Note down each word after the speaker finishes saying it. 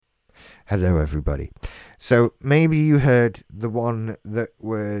Hello, everybody. So maybe you heard the one that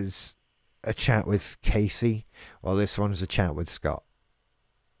was a chat with Casey, well, this one's a chat with Scott,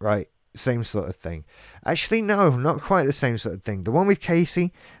 right? Same sort of thing. Actually, no, not quite the same sort of thing. The one with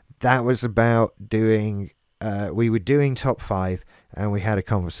Casey, that was about doing. We were doing top five, and we had a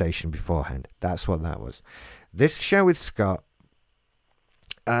conversation beforehand. That's what that was. This show with Scott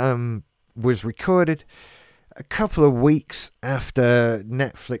was recorded a couple of weeks after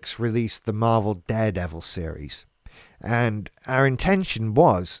Netflix released the Marvel Daredevil series. And our intention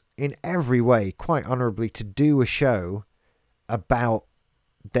was, in every way, quite honorably, to do a show about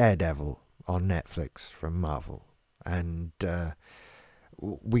Daredevil on Netflix from Marvel. And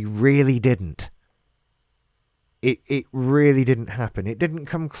we really didn't. It really didn't happen. It didn't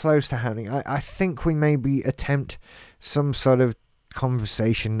come close to happening. I think we maybe attempt some sort of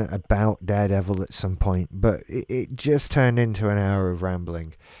conversation about Daredevil at some point, but it just turned into an hour of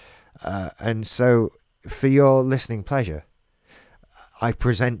rambling. And so, for your listening pleasure, I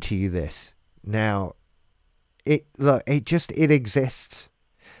present to you this. Now, it exists.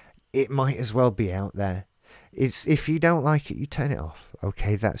 It might as well be out there. It's, if you don't like it, you turn it off.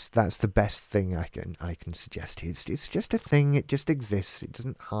 Okay, that's the best thing I can suggest. It's just a thing. It just exists. It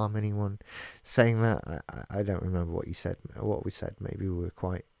doesn't harm anyone. Saying that, I don't remember what you said. What we said. Maybe we were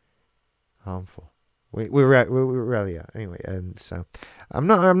quite harmful. We're really anyway. So I'm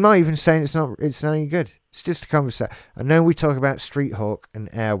not even saying it's not any good. It's just a conversation. I know we talk about Street Hawk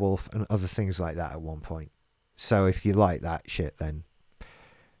and Airwolf and other things like that at one point. So if you like that shit, then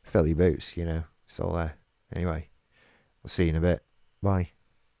fill your boots. You know, it's all there. Anyway, I'll see you in a bit. Bye.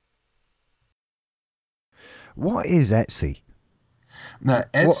 What is Etsy? Now,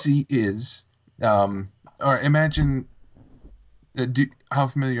 Etsy is, or imagine, how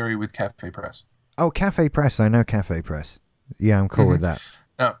familiar are you with Cafe Press? Oh, Cafe Press. I know Cafe Press. Yeah, I'm cool with that.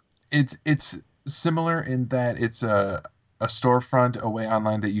 It's similar in that it's a storefront, a way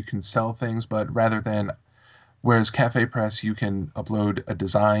online that you can sell things, but whereas Cafe Press, you can upload a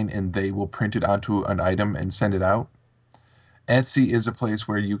design and they will print it onto an item and send it out. Etsy is a place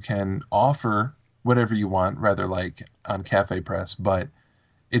where you can offer whatever you want, rather like on Cafe Press, but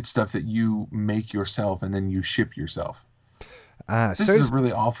it's stuff that you make yourself and then you ship yourself. This is a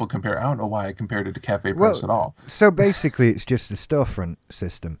really awful compare. I don't know why I compared it to Cafe Press at all. So basically, it's just a storefront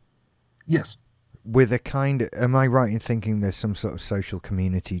system. Yes. With a kind of, am I right in thinking there's some sort of social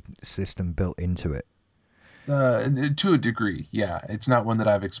community system built into it? To a degree, yeah. It's not one that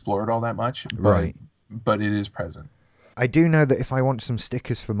I've explored all that much, right? But it is present. I do know that if I want some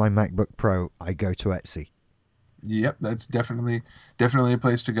stickers for my MacBook Pro, I go to Etsy. Yep, that's definitely a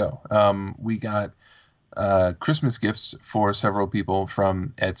place to go. We got Christmas gifts for several people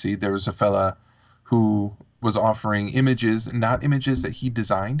from Etsy. There was a fella who was offering images, not images that he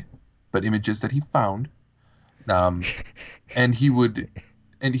designed, but images that he found, and he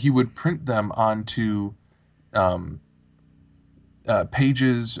would print them onto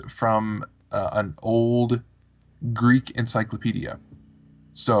pages from an old Greek encyclopedia.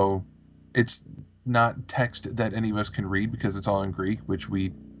 So it's not text that any of us can read because it's all in Greek, which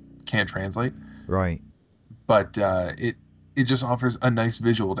we can't translate. Right. But it just offers a nice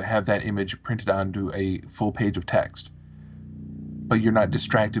visual to have that image printed onto a full page of text. But you're not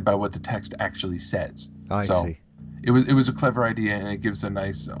distracted by what the text actually says. I see. It was a clever idea, and it gives a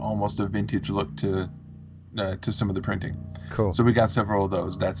nice, almost a vintage look to some of the printing. Cool. So we got several of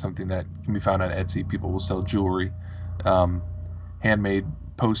those. That's something that can be found on Etsy. People will sell jewelry, handmade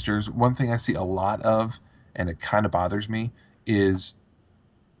posters. One thing I see a lot of, and it kind of bothers me, is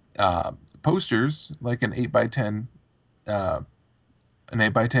posters like an 8x10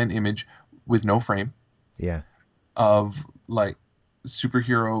 image with no frame. Yeah. Of like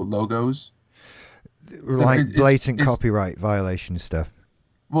superhero logos. Like blatant copyright violation stuff.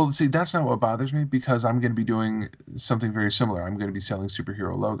 Well, see, that's not what bothers me because I'm going to be doing something very similar. I'm going to be selling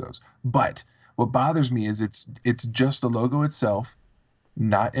superhero logos. But what bothers me is it's just the logo itself,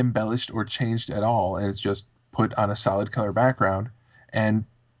 not embellished or changed at all, and it's just put on a solid color background, and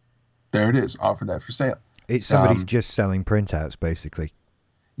there it is, offer that for sale. It's somebody's just selling printouts, basically.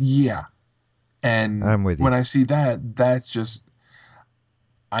 Yeah. And I'm with you. When I see that, that's just,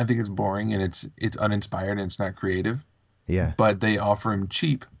 I think it's boring and it's uninspired and it's not creative. Yeah. But they offer them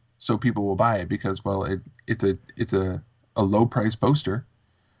cheap, so people will buy it because, well, it's a low price poster,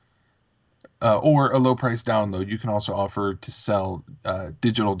 or a low price download. You can also offer to sell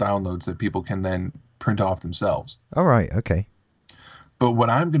digital downloads that people can then print off themselves. All right. Okay. But what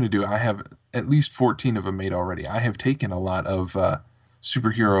I'm going to do, I have at least 14 of them made already. I have taken a lot of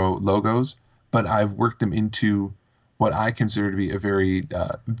superhero logos, but I've worked them into what I consider to be a very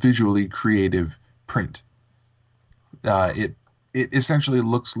visually creative print. It essentially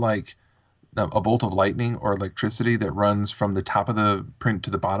looks like a bolt of lightning or electricity that runs from the top of the print to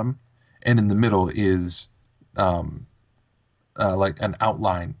the bottom, and in the middle is like an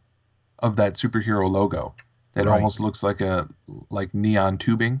outline of that superhero logo that Right. almost looks like neon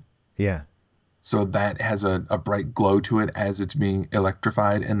tubing. Yeah. So that has a bright glow to it as it's being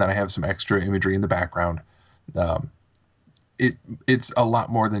electrified, and then I have some extra imagery in the background. Um, it's a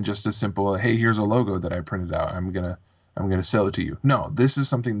lot more than just a simple, hey, here's a logo that I printed out. I'm gonna sell it to you. No, this is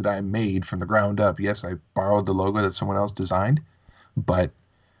something that I made from the ground up. Yes, I borrowed the logo that someone else designed, but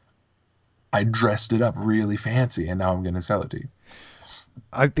I dressed it up really fancy, and now I'm gonna sell it to you.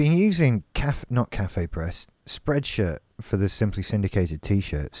 I've been using not Cafe Press, Spreadshirt for the Simply Syndicated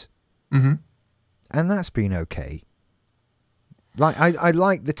t-shirts, Mm-hmm. and that's been okay. Like I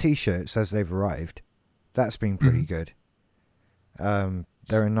like the t-shirts as they've arrived. That's been pretty good.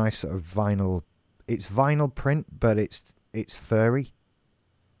 They're a nice sort of vinyl. It's vinyl print, but it's furry.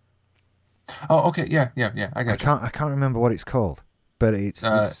 Oh, okay, yeah. I got you. I can't remember what it's called, but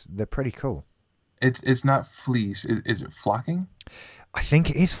Uh, they're pretty cool. it's not fleece. Is it flocking? I think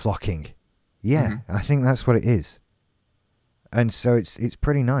it is flocking. Yeah, Mm-hmm. I think that's what it is. And so it's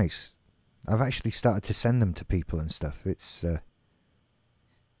pretty nice. I've actually started to send them to people and stuff. It's a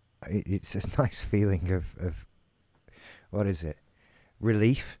nice feeling of what is it?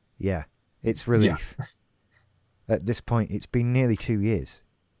 Relief? Yeah, it's relief. At this point, it's been nearly 2 years,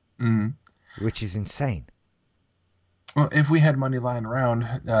 Mm-hmm. which is insane. Well, if we had money lying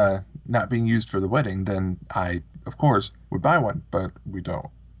around, not being used for the wedding, then I, of course, would buy one, but we don't.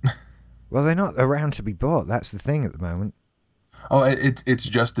 Well, they're not around to be bought. That's the thing at the moment. Oh, it's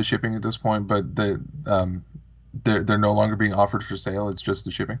just the shipping at this point, but they're no longer being offered for sale. It's just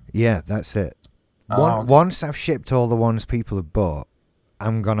the shipping. Yeah, that's it. Oh, okay. Once I've shipped all the ones people have bought,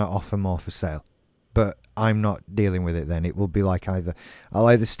 I'm gonna offer more for sale. But I'm not dealing with it then. It will be like I'll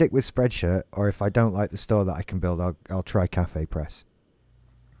either stick with Spreadshirt, or if I don't like the store that I can build, I'll try Cafe Press.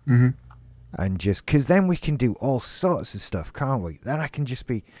 Mm-hmm. And just because then we can do all sorts of stuff, can't we? Then I can just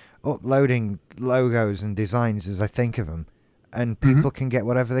be uploading logos and designs as I think of them, and people can get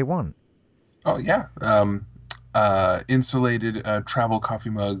whatever they want. Oh yeah. Insulated travel coffee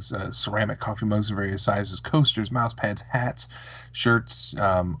mugs, ceramic coffee mugs of various sizes, coasters, mouse pads, hats, shirts,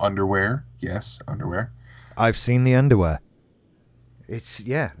 underwear. Yes, underwear. I've seen the underwear.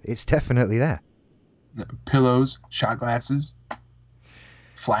 It's definitely there. Pillows, shot glasses,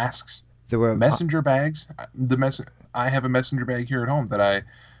 flasks, There were messenger bags. I have a messenger bag here at home that I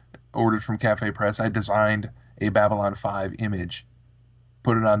ordered from Cafe Press. I designed a Babylon 5 image,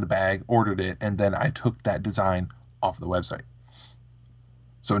 put it on the bag, ordered it, and then I took that design off the website.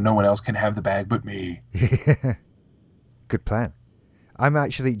 So no one else can have the bag but me. good plan. I'm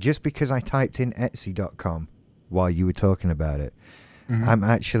actually, just because I typed in Etsy.com while you were talking about it, Mhm. I'm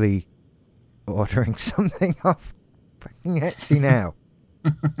actually ordering something off fucking Etsy now.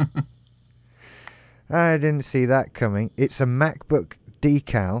 I didn't see that coming. It's a MacBook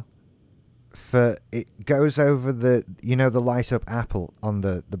decal it goes over the light up apple on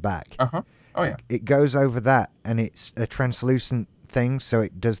the back. Uh-huh. Oh yeah. It goes over that, and it's a translucent thing, so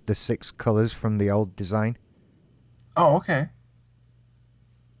it does the 6 colors from the old design, Oh, okay.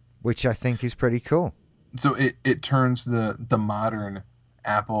 which I think is pretty cool. So it turns the modern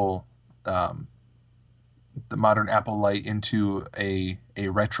Apple the modern Apple light into a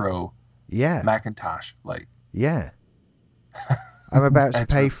retro Yeah, Macintosh light. yeah. I'm about to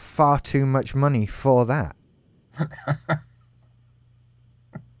That's pay far too much money for that.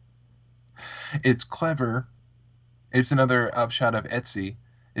 It's clever. It's another upshot of Etsy,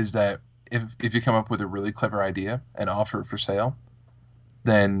 is that if you come up with a really clever idea and offer it for sale,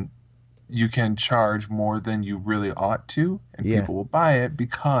 then you can charge more than you really ought to, and Yeah. people will buy it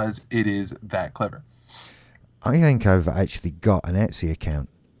because it is that clever. I think I've actually got an Etsy account.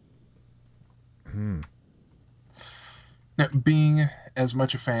 Now, being as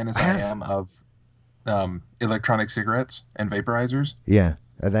much a fan as I I have. am of electronic cigarettes and vaporizers, Yeah,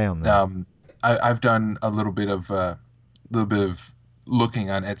 are they on there? I've done a little bit of looking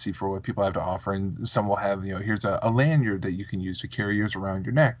on Etsy for what people have to offer, and some will have, here's a lanyard that you can use to carry yours around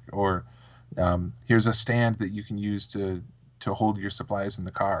your neck, or here's a stand that you can use to hold your supplies in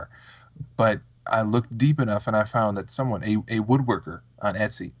the car. But I looked deep enough, and I found that someone, a woodworker on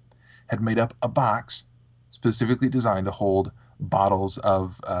Etsy, had made up a box specifically designed to hold bottles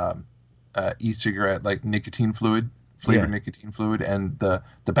of e-cigarette, like nicotine fluid, flavored Yeah. nicotine fluid, and the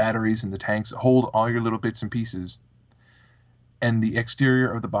batteries and the tanks hold all your little bits and pieces. And the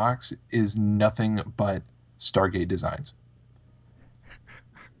exterior of the box is nothing but Stargate Designs.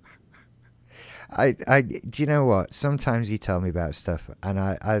 Do you know what? Sometimes you tell me about stuff,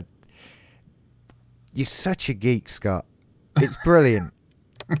 and you're such a geek, Scott. It's brilliant.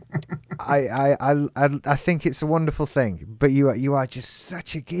 I think it's a wonderful thing, but you are just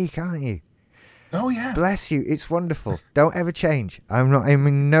such a geek, aren't you? Oh yeah. Bless you. It's wonderful. Don't ever change. I'm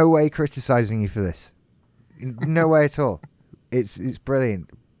in no way criticizing you for this. In no way at all. It's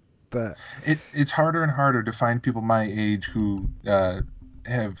brilliant. But it's harder and harder to find people my age who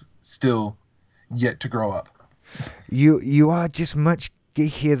have still yet to grow up. You are just much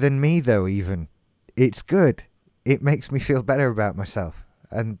geekier than me, though. Even it's good. It makes me feel better about myself,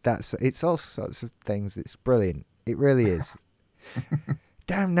 and it's all sorts of things. It's brilliant. It really is.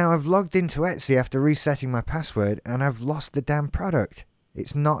 Damn! Now I've logged into Etsy after resetting my password, and I've lost the damn product.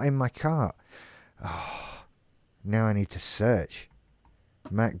 It's not in my cart. Oh, now I need to search.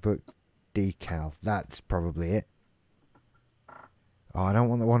 MacBook decal. That's probably it. Oh, I don't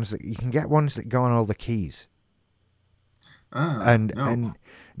want the ones that... You can get ones that go on all the keys. And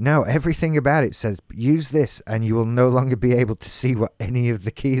no, everything about it says, use this and you will no longer be able to see what any of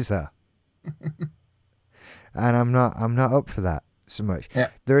the keys are. And I'm not up for that so much. Yeah,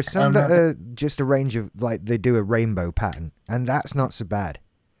 there are some that are just a range of... Like, they do a rainbow pattern. And that's not so bad.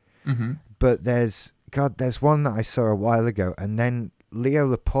 Mm-hmm. But there's one that I saw a while ago, and then Leo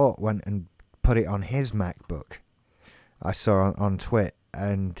Laporte went and put it on his MacBook. I saw on Twitter,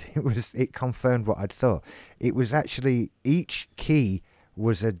 and it confirmed what I'd thought. It was actually each key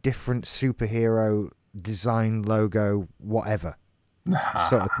was a different superhero design, logo, whatever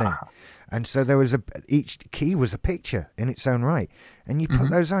sort of thing. And so each key was a picture in its own right. And you put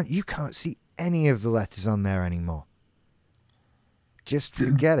those on, you can't see any of the letters on there anymore. Just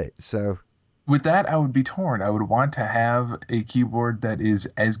forget it. So with that, I would be torn. I would want to have a keyboard that is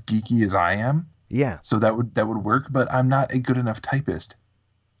as geeky as I am. Yeah. So that would work, but I'm not a good enough typist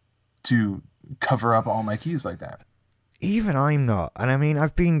to cover up all my keys like that. Even I'm not. And I mean,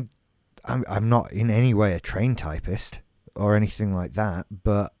 I'm not in any way a trained typist or anything like that,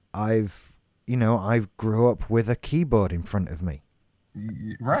 but I grew up with a keyboard in front of me.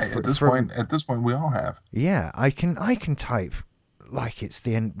 Right. At this point, we all have. Yeah, I can type like it's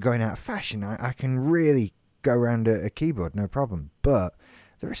the end going out of fashion. I can really go around a keyboard, no problem. But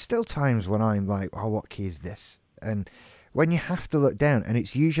there are still times when I'm like, oh, what key is this? And when you have to look down, and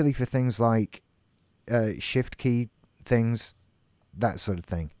it's usually for things like shift key things, that sort of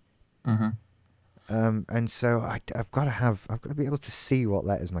thing. Mm-hmm. And so I've got to be able to see what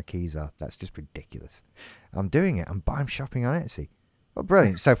letters my keys are. That's just ridiculous. I'm doing it. I'm shopping on Etsy. Well,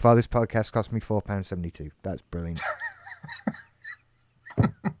 brilliant. So far, this podcast cost me £4.72. That's brilliant.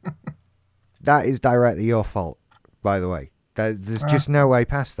 That is directly your fault, by the way. There's just no way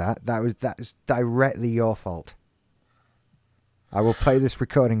past that. That's directly your fault. I will play this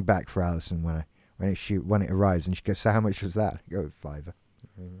recording back for Alison when it arrives, and she goes, "So how much was that?" I go, £5.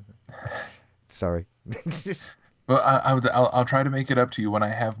 Sorry. Well, I'll try to make it up to you when I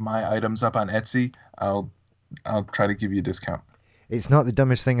have my items up on Etsy. I'll try to give you a discount. It's not the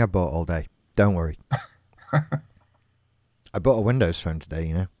dumbest thing I bought all day. Don't worry. I bought a Windows Phone today,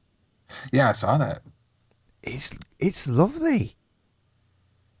 you know. Yeah, I saw that. It's lovely.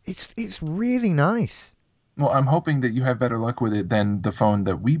 It's really nice. Well, I'm hoping that you have better luck with it than the phone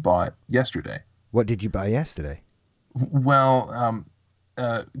that we bought yesterday. What did you buy yesterday? Well,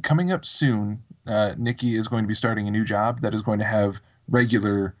 coming up soon, Nikki is going to be starting a new job that is going to have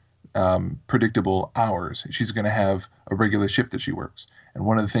regular, predictable hours. She's going to have a regular shift that she works. And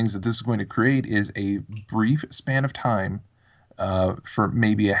one of the things that this is going to create is a brief span of time for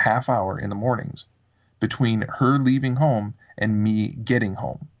maybe a half hour in the mornings between her leaving home and me getting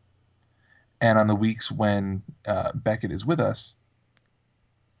home. And on the weeks when Beckett is with us,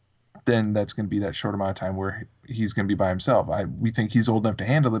 then that's going to be that short amount of time where he's going to be by himself. We think he's old enough to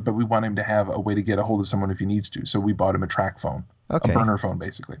handle it, but we want him to have a way to get a hold of someone if he needs to. So we bought him a track phone, a burner phone,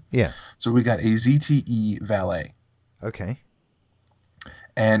 basically. Yeah. So we got a ZTE Valet. Okay.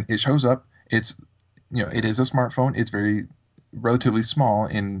 And it shows up. It is a smartphone. It's very relatively small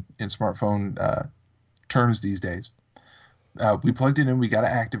in smartphone terms these days. We plugged it in. We got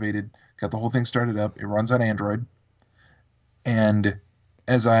it activated. Got the whole thing started up. It runs on Android. And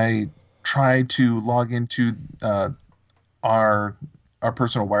as I try to log into our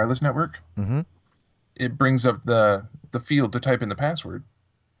personal wireless network, it brings up the field to type in the password,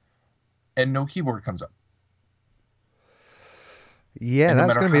 and no keyboard comes up. Yeah,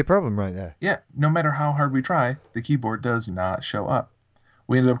 that's going to be a problem right there. Yeah, no matter how hard we try, the keyboard does not show up.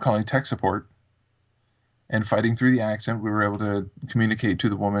 We ended up calling tech support, and fighting through the accent, we were able to communicate to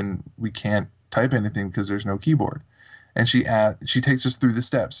the woman, we can't type anything because there's no keyboard. And she takes us through the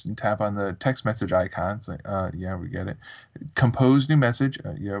steps and tap on the text message icon. It's like, yeah, we get it. Compose new message.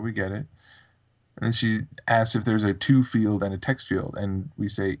 Yeah, we get it. And then she asks if there's a to field and a text field, and we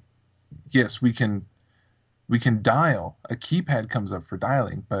say, yes, we can dial. A keypad comes up for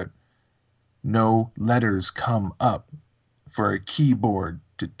dialing, but no letters come up for a keyboard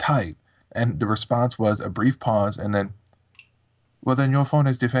to type. And the response was a brief pause and then, well, then your phone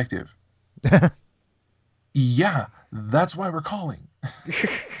is defective. Yeah, that's why we're calling.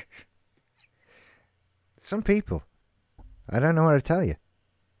 Some people. I don't know what to tell you.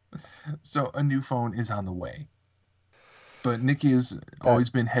 So a new phone is on the way. But Nikki has always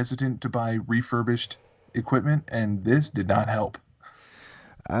been hesitant to buy refurbished equipment, and this did not help.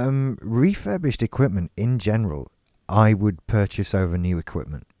 Refurbished equipment in general, I would purchase over new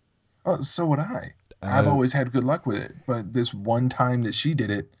equipment. Oh, so would I. I've always had good luck with it, but this one time that she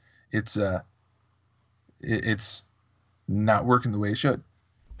did it, it's not working the way it should.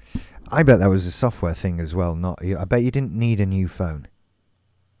 I bet that was a software thing as well. I bet you didn't need a new phone.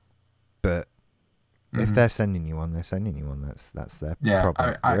 But if they're sending you one, they're sending you one. That's their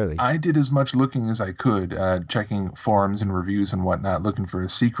problem, really. I did as much looking as I could, checking forums and reviews and whatnot, looking for a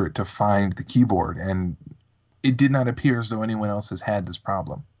secret to find the keyboard, and it did not appear as though anyone else has had this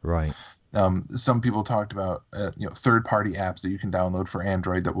problem. Right. Some people talked about third-party apps that you can download for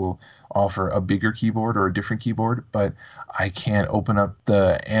Android that will offer a bigger keyboard or a different keyboard, but I can't open up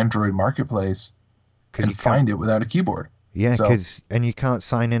the Android marketplace and find it without a keyboard. Yeah, and you can't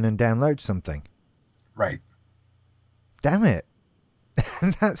sign in and download something. Right. Damn it.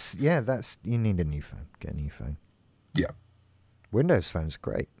 that's you need a new phone. Get a new phone. Yeah. Windows phone's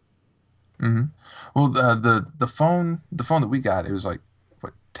great. Mm-hmm. Well, the phone that we got, it was like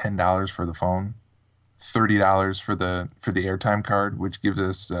what, $10 for the phone, $30 for the airtime card, which gives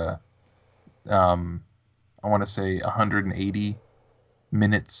us I want to say 180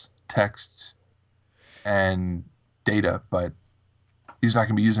 minutes text and data, but he's not going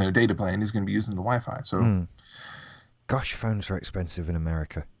to be using a data plan. He's going to be using the Wi-Fi. So, gosh, phones are expensive in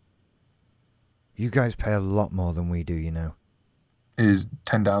America. You guys pay a lot more than we do, you know. Is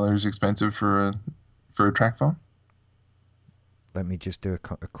 $10 expensive for a track phone? Let me just do a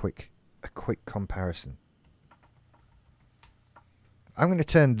quick comparison. I'm going to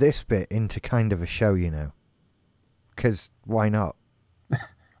turn this bit into kind of a show, you know, because why not?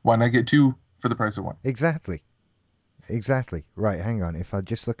 Why not get two for the price of one? Exactly. Right, hang on. If I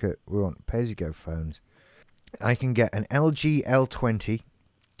just look at, we want pay-as-you-go phones, I can get an LG L20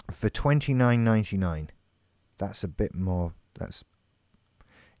 for $29.99. That's a bit more.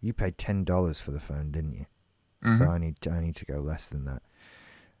 You paid $10 for the phone, didn't you? Mm-hmm. So I need to go less than that.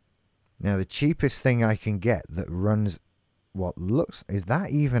 Now the cheapest thing I can get that runs what looks, is that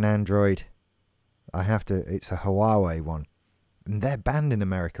even Android? It's a Huawei one, and they're banned in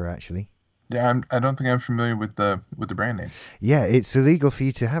America actually. Yeah, I don't think I'm familiar with the brand name. Yeah, it's illegal for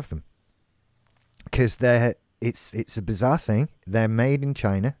you to have them because it's a bizarre thing. They're made in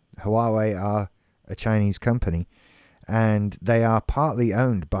China. Huawei are a Chinese company, and they are partly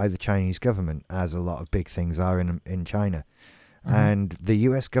owned by the Chinese government, as a lot of big things are in China. Mm-hmm. And the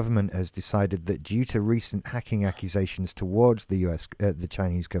U.S. government has decided that due to recent hacking accusations towards the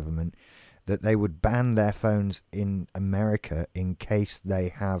Chinese government, that they would ban their phones in America in case they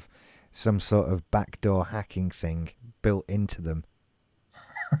have some sort of backdoor hacking thing built into them.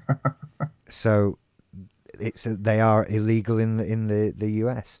 So they are illegal in the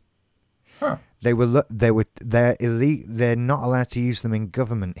US. Huh. They're illegal. They're not allowed to use them in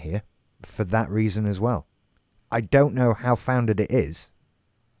government here for that reason as well. I don't know how founded it is.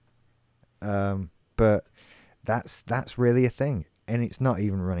 But that's really a thing, and it's not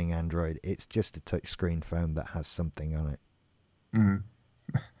even running Android. It's just a touchscreen phone that has something on it. Mm-hmm.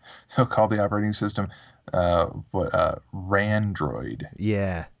 They'll call the operating system Randroid.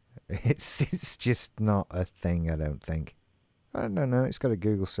 Yeah, it's just not a thing, I don't think. I don't know. It's got a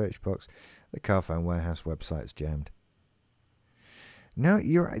Google search box. The Carphone Warehouse website's jammed. No,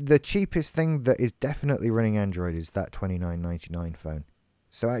 you're right. The cheapest thing that is definitely running Android is that $29.99 phone.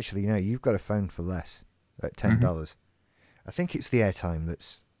 So actually, no, you've got a phone for less at $10. Mm-hmm. I think it's the airtime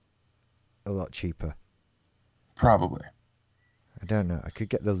that's a lot cheaper. Probably. I don't know. I could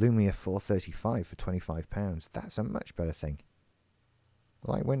get the Lumia 435 for £25. That's a much better thing.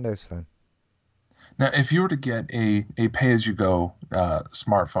 Like Windows Phone. Now, if you were to get a pay-as-you-go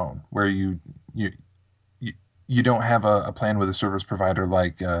smartphone where you don't have a plan with a service provider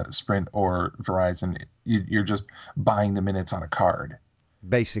like Sprint or Verizon, you're just buying the minutes on a card.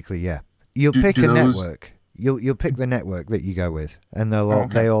 Basically, yeah. You'll pick a network. You'll pick the network that you go with, and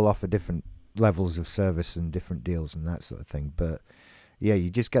they all offer different levels of service and different deals and that sort of thing. But yeah, you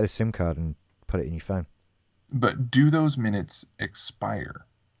just get a SIM card and put it in your phone. But do those minutes expire?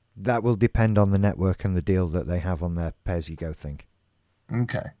 That will depend on the network and the deal that they have on their pay-as-you-go thing.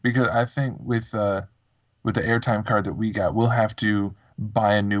 Okay, because I think with the airtime card that we got, we'll have to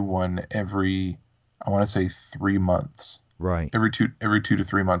buy a new one every, I want to say 3 months. Right. Every 2 to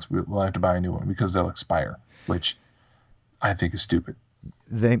 3 months, we'll have to buy a new one because they'll expire, which I think is stupid.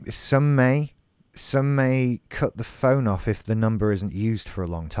 Some may cut the phone off if the number isn't used for a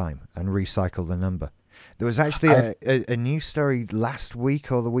long time and recycle the number. There was actually a news story last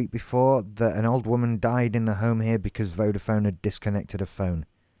week or the week before that an old woman died in a home here because Vodafone had disconnected a phone.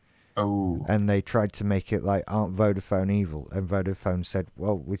 Oh. And they tried to make it like, aren't Vodafone evil? And Vodafone said,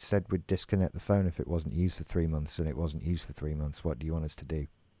 well, we said we'd disconnect the phone if it wasn't used for 3 months, and it wasn't used for 3 months. What do you want us to do?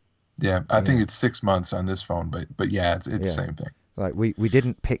 Yeah, I think it's 6 months on this phone, but yeah, it's the same thing. Like, we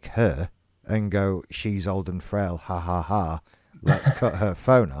didn't pick her and go, she's old and frail, ha ha ha, let's cut her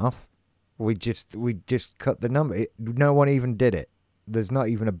phone off. We just cut the number. No one even did it. There's not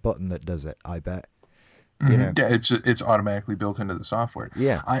even a button that does it, I bet. You know? Yeah, it's automatically built into the software.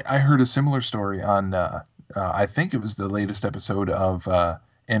 Yeah. I heard a similar story on, I think it was the latest episode of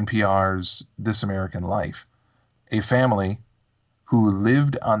NPR's This American Life. A family who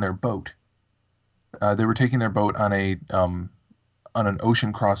lived on their boat. They were taking their boat on an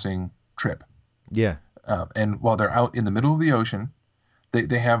ocean crossing trip. Yeah. And while they're out in the middle of the ocean,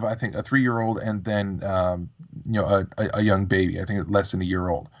 they have, I think, a 3-year-old and then a young baby. I think less than a year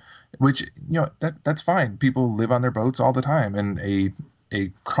old. Which, that's fine. People live on their boats all the time, and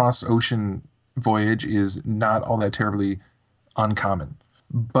a cross ocean voyage is not all that terribly uncommon.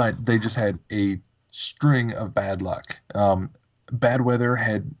 But they just had a string of bad luck. Bad weather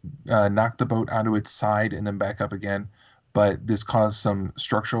had knocked the boat onto its side and then back up again, but this caused some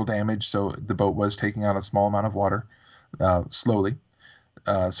structural damage, so the boat was taking on a small amount of water slowly.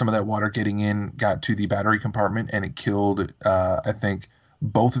 Some of that water getting in got to the battery compartment, and it killed, I think,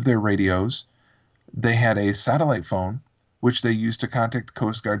 both of their radios. They had a satellite phone, which they used to contact the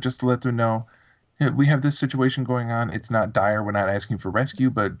Coast Guard just to let them know, hey, we have this situation going on. It's not dire. We're not asking for rescue,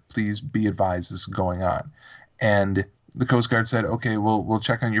 but please be advised this is going on. And the Coast Guard said, okay, we'll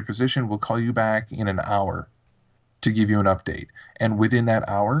check on your position. We'll call you back in an hour to give you an update. And within that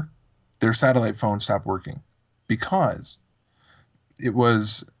hour, their satellite phone stopped working because it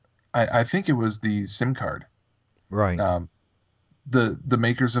was, I think it was the SIM card. Right. The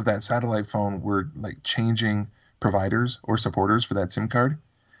makers of that satellite phone were like changing providers or supporters for that SIM card.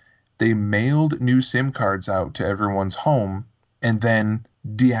 They mailed new SIM cards out to everyone's home and then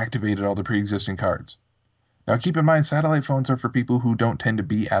deactivated all the pre-existing cards. Now keep in mind, satellite phones are for people who don't tend to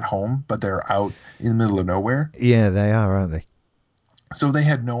be at home, but they're out in the middle of nowhere. Yeah, they are, aren't they? So they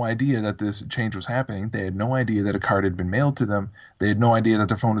had no idea that this change was happening. They had no idea that a card had been mailed to them. They had no idea that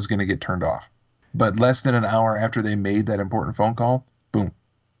their phone was going to get turned off. But less than an hour after they made that important phone call, boom,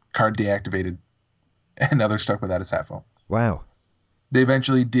 card deactivated, and now they're stuck without a sat phone. Wow. They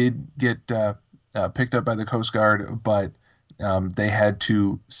eventually did get picked up by the Coast Guard, but they had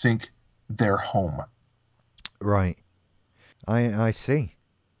to sync their home. Right. I see.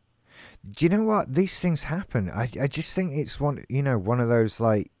 Do you know what? These things happen. I just think it's one of those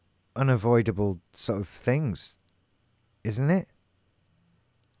like unavoidable sort of things, isn't it?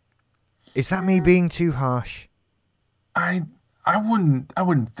 Is that me being too harsh? I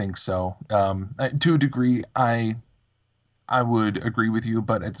wouldn't think so. To a degree, I would agree with you,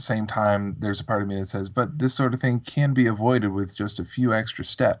 but at the same time, there's a part of me that says, but this sort of thing can be avoided with just a few extra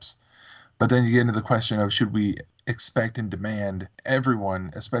steps. But then you get into the question of, should we expect and demand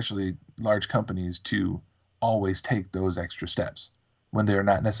everyone, especially large companies, to always take those extra steps when they are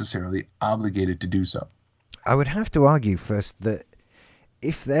not necessarily obligated to do so? I would have to argue first that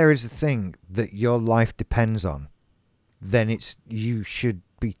if there is a thing that your life depends on, then you should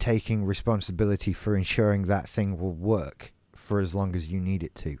be taking responsibility for ensuring that thing will work for as long as you need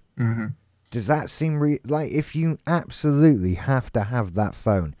it to. Mm-hmm. Does that seem like if you absolutely have to have that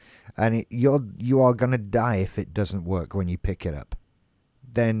phone and you are going to die if it doesn't work when you pick it up,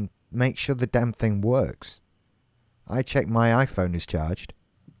 then make sure the damn thing works. I check my iPhone is charged.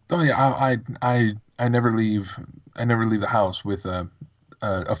 Oh yeah, I never leave the house with a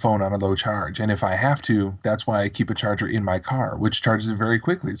phone on a low charge, and if I have to, that's why I keep a charger in my car, which charges it very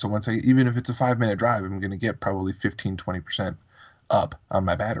quickly. So even if it's a 5-minute drive, I'm going to get probably 15-20% up on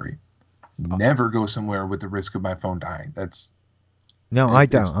my battery. Never go somewhere with the risk of my phone dying. I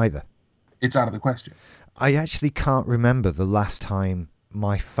don't either. It's out of the question. I actually can't remember the last time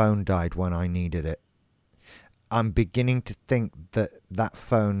my phone died when I needed it. I'm beginning to think that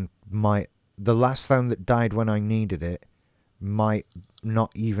phone might the last phone that died when I needed it might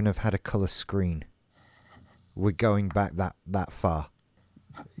not even have had a color screen. We're going back that far,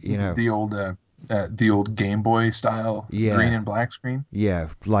 you know. The old Game Boy style green Yeah, and black screen. yeah,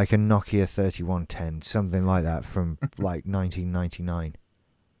 like a Nokia 3110, something like that from like 1999.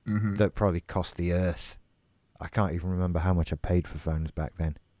 Hmm. That probably cost the earth. I can't even remember how much I paid for phones back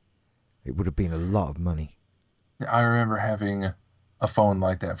then. It would have been a lot of money. I remember having a phone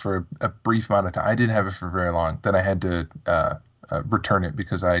like that for a brief amount of time. I didn't have it for very long. Then I had to return it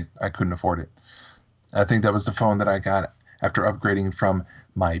because I couldn't afford it. I think that was the phone that I got after upgrading from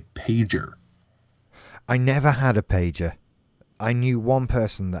my pager. I never had a pager. I knew one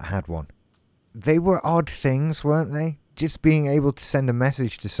person that had one. They were odd things, weren't they? Just being able to send a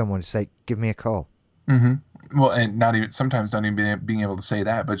message to someone to say, give me a call. Hmm. Well, and not even sometimes not even being able to say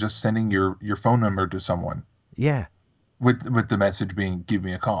that, but just sending your phone number to someone Yeah. with the message being "give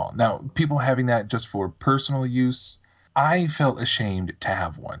me a call." Now, people having that just for personal use, I felt ashamed to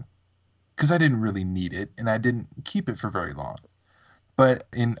have one because I didn't really need it and I didn't keep it for very long. But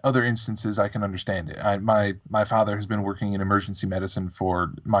in other instances, I can understand it. My father has been working in emergency medicine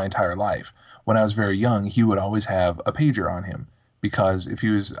for my entire life. When I was very young, he would always have a pager on him because if he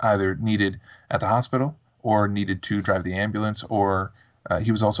was either needed at the hospital or needed to drive the ambulance, or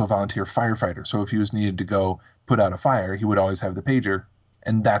he was also a volunteer firefighter. So if he was needed to go put out a fire, he would always have the pager,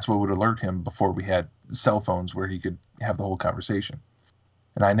 and that's what would alert him before we had cell phones where he could have the whole conversation.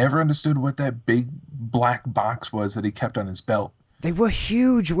 And I never understood what that big black box was that he kept on his belt. They were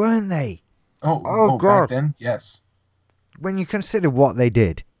huge, weren't they? Oh, Oh, oh, back God. then, yes. When you consider what they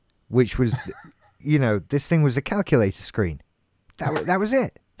did, which was, this thing was a calculator screen. That was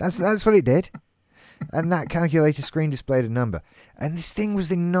it. That's what it did. And that calculator screen displayed a number. And this thing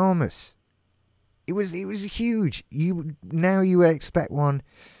was enormous. It was huge. You would expect one.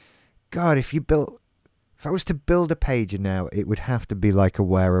 God, if I was to build a pager now, it would have to be like a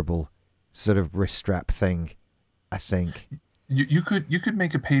wearable sort of wrist strap thing, I think. You could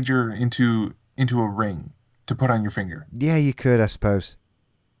make a pager into a ring to put on your finger. Yeah, you could, I suppose.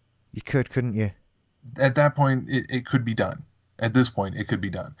 You could, couldn't you? At that point, it could be done. At this point, it could be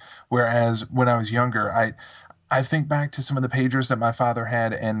done. Whereas when I was younger, I think back to some of the pagers that my father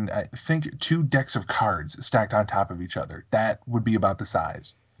had, and I think two decks of cards stacked on top of each other. That would be about the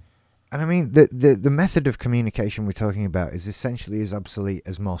size. And I mean, the method of communication we're talking about is essentially as obsolete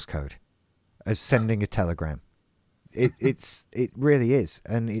as Morse code, as sending a telegram. It really is,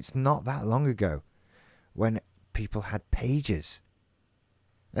 and it's not that long ago when people had pages.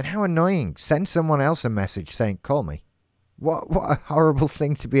 And how annoying! Send someone else a message saying, "Call me." What a horrible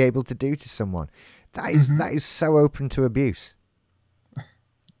thing to be able to do to someone. That is so open to abuse,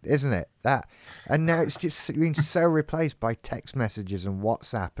 isn't it? And now it's just been so replaced by text messages and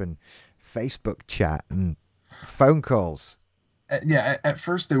WhatsApp and Facebook chat and phone calls. Yeah, at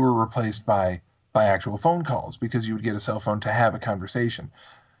first they were replaced by actual phone calls because you would get a cell phone to have a conversation.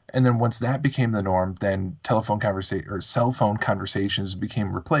 And then once that became the norm, then telephone conversation or cell phone conversations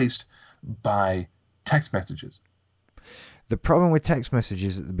became replaced by text messages. The problem with text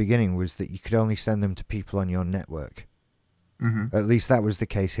messages at the beginning was that you could only send them to people on your network. Mm-hmm. At least that was the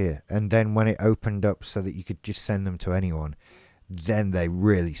case here. And then when it opened up so that you could just send them to anyone, then they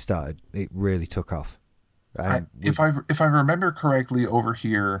really started. It really took off. If I remember correctly, over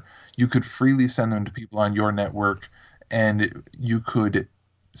here you could freely send them to people on your network, and you could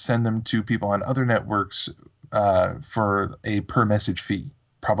send them to people on other networks for a per message fee,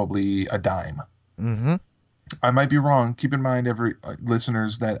 probably a dime. Mm-hmm. I might be wrong. Keep in mind, every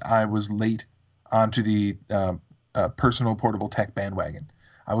listeners, that I was late onto the personal portable tech bandwagon.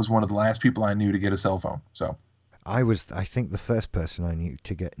 I was one of the last people I knew to get a cell phone. So I was, I think, the first person I knew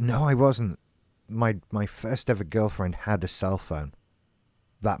to get. No, I wasn't. My first ever girlfriend had a cell phone.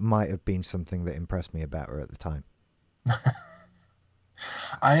 That might have been something that impressed me about her at the time.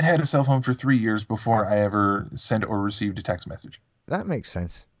 I had a cell phone for 3 years before I ever sent or received a text message. That makes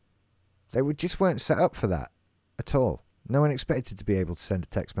sense. They just weren't set up for that at all. No one expected to be able to send a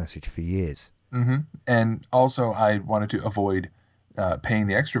text message for years. Mm-hmm. And also, I wanted to avoid paying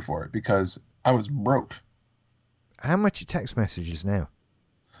the extra for it because I was broke. How much are text messages now?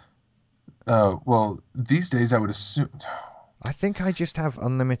 Well, these days I would assume. I think I just have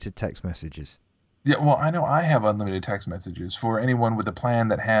unlimited text messages. Yeah, well, I know I have unlimited text messages. For anyone with a plan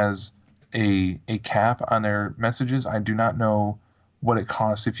that has a cap on their messages, I do not know what it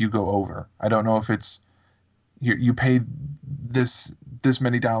costs if you go over. I don't know if it's you pay this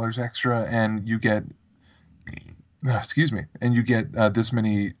many dollars extra and you get excuse me, and you get this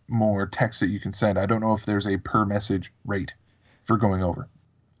many more texts that you can send. I don't know if there's a per message rate for going over.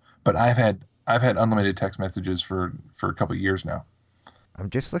 But I've had unlimited text messages for a couple of years now. I'm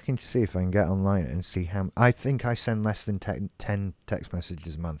just looking to see if I can get online and see how. I think I send less than 10 text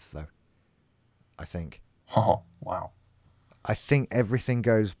messages a month, though. I think. Oh, wow. I think everything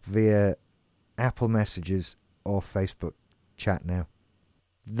goes via Apple Messages or Facebook Chat now.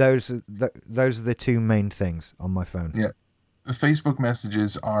 Those are the two main things on my phone. Yeah. Facebook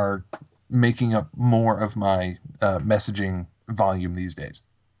messages are making up more of my messaging volume these days.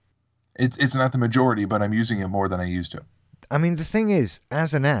 It's not the majority, but I'm using it more than I used to. I mean, the thing is,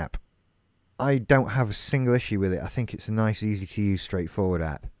 as an app, I don't have a single issue with it. I think it's a nice, easy to use, straightforward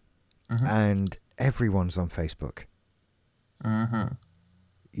app. Mm-hmm. And everyone's on Facebook. Mm-hmm.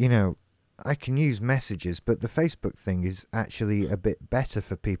 You know, I can use messages, but the Facebook thing is actually a bit better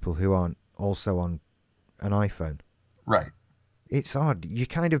for people who aren't also on an iPhone. Right. It's odd.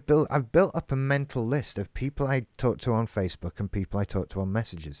 I've built up a mental list of people I talk to on Facebook and people I talk to on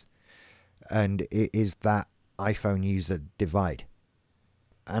messages. And it is that iPhone user divide.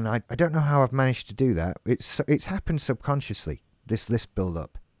 And I don't know how I've managed to do that. It's happened subconsciously, this list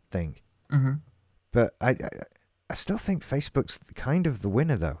build-up thing. Mm-hmm. But I still think Facebook's kind of the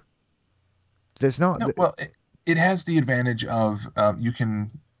winner, though. There's not... No, well, it has the advantage of you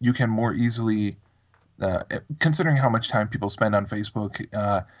can more easily, considering how much time people spend on Facebook,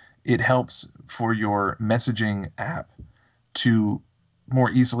 it helps for your messaging app to more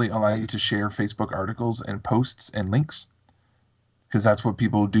easily allow you to share Facebook articles and posts and links, because that's what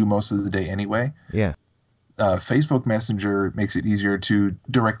people do most of the day anyway. Yeah. Facebook Messenger makes it easier to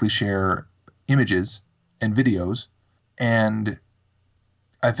directly share images and videos, and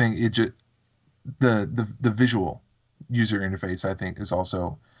I think it just the visual user interface, I think, is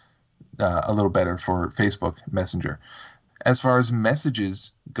also a little better for Facebook Messenger. As far as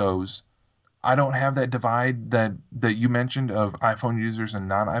messages goes, I don't have that divide that you mentioned of iPhone users and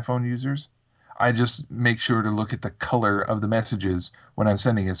non-iPhone users. I just make sure to look at the color of the messages when I'm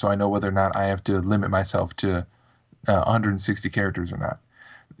sending it, so I know whether or not I have to limit myself to 160 characters or not.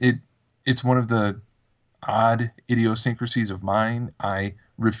 It's one of the odd idiosyncrasies of mine. I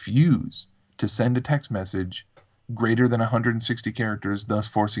refuse to send a text message greater than 160 characters, thus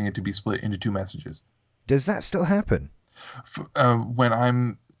forcing it to be split into two messages. Does that still happen? When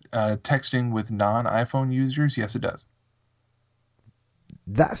I'm texting with non-iPhone users, yes, it does.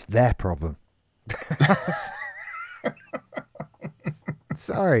 That's their problem.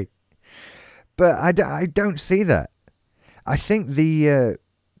 Sorry. But I don't see that. I think the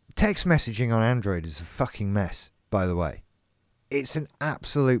text messaging on Android is a fucking mess, by the way. It's an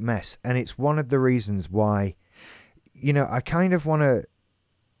absolute mess. And it's one of the reasons why, I kind of want to...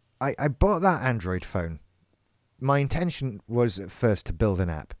 I bought that Android phone. My intention was at first to build an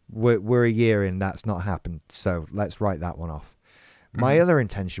app. We're a year in, that's not happened. So let's write that one off. My other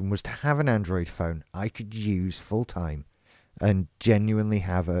intention was to have an Android phone I could use full time and genuinely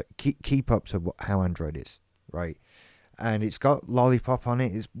have keep up to how Android is, right? And it's got Lollipop on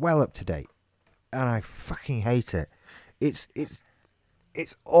it. It's well up to date, and I fucking hate it. It's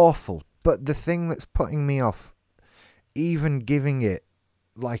awful. But the thing that's putting me off, even giving it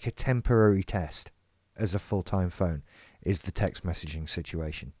like a temporary test as a full time phone, is the text messaging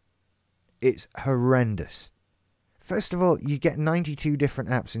situation. It's horrendous. First of all, you get 92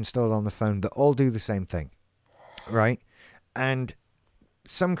 different apps installed on the phone that all do the same thing, right? And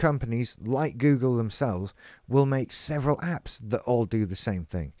some companies, like Google themselves, will make several apps that all do the same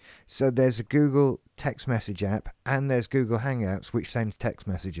thing. So there's a Google text message app, and there's Google Hangouts, which sends text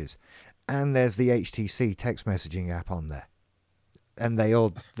messages. And there's the HTC text messaging app on there. And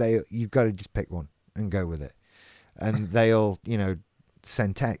you've got to just pick one and go with it. And they all,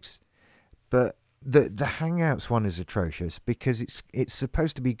 send text. But the Hangouts one is atrocious because it's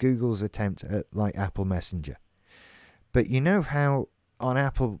supposed to be Google's attempt at like Apple Messenger. But you know how on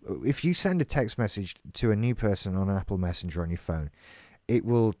Apple, if you send a text message to a new person on Apple Messenger on your phone, it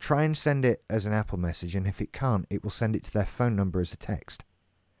will try and send it as an Apple message, and if it can't, it will send it to their phone number as a text.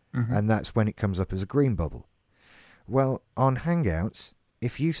 Mm-hmm. And that's when it comes up as a green bubble. Well, on Hangouts,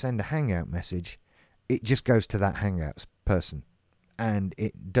 if you send a Hangout message, it just goes to that Hangouts person, and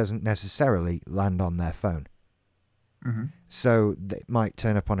it doesn't necessarily land on their phone. Mm-hmm. So it might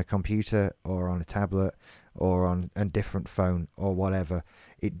turn up on a computer or on a tablet or on a different phone or whatever.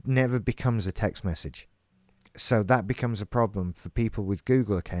 It never becomes a text message. So that becomes a problem for people with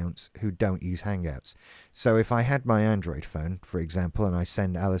Google accounts who don't use Hangouts. So if I had my Android phone, for example, and I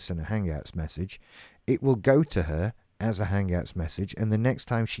send Alison a Hangouts message, it will go to her as a Hangouts message, and the next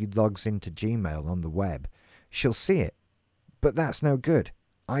time she logs into Gmail on the web, she'll see it. But that's no good.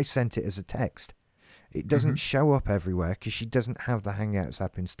 I sent it as a text. It doesn't show up everywhere because she doesn't have the Hangouts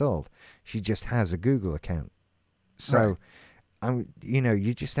app installed. She just has a Google account. So,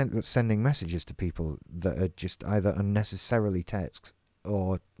 you just end up sending messages to people that are just either unnecessarily texts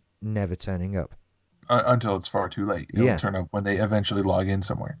or never turning up. Until it's far too late. It'll turn up when they eventually log in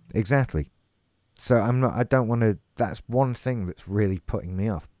somewhere. Exactly. So I don't want to, that's one thing that's really putting me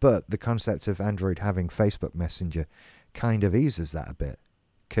off. But the concept of Android having Facebook Messenger kind of eases that a bit.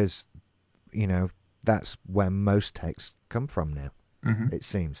 Because, that's where most texts come from now, it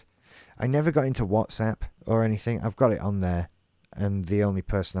seems. I never got into WhatsApp or anything. I've got it on there. And the only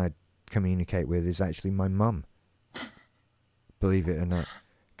person I communicate with is actually my mum. Believe it or not.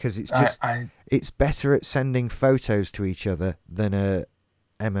 Because it's just, it's better at sending photos to each other than a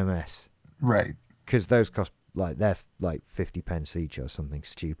MMS. Right. Because those cost, they're 50 pence each or something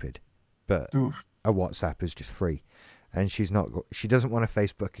stupid. But a WhatsApp is just free. And she doesn't want a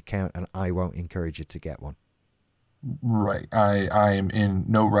Facebook account, and I won't encourage her to get one. Right. I am in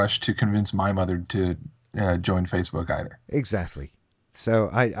no rush to convince my mother to join Facebook either. Exactly. So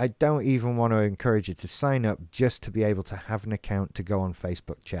I don't even want to encourage her to sign up just to be able to have an account to go on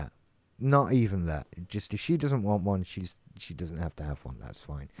Facebook chat. Not even that. Just if she doesn't want one, she doesn't have to have one. That's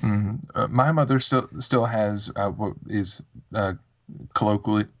fine. My mother still has what is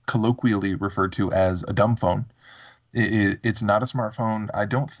colloquially referred to as a dumb phone. It's not a smartphone. I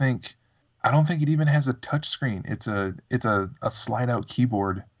don't think it even has a touch screen. It's a slide out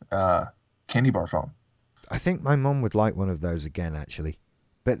keyboard candy bar phone. I think my mum would like one of those again, actually.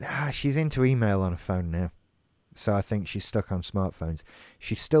 But she's into email on a phone now. So I think she's stuck on smartphones.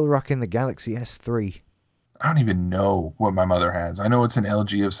 She's still rocking the Galaxy S3. I don't even know what my mother has. I know it's an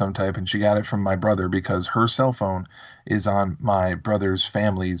LG of some type, and she got it from my brother because her cell phone is on my brother's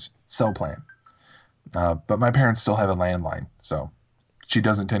family's cell plan. But my parents still have a landline, so she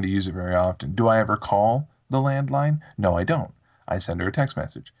doesn't tend to use it very often. Do I ever call the landline? No, I don't. I send her a text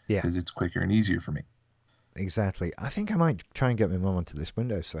message because it's quicker and easier for me. Exactly. I think I might try and get my mum onto this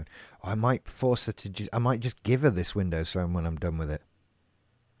Windows phone. Or I might force her to I might just give her this Windows phone when I'm done with it.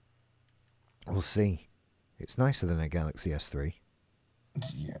 We'll see. It's nicer than a Galaxy S3.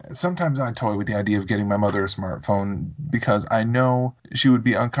 Yeah, sometimes I toy with the idea of getting my mother a smartphone because I know she would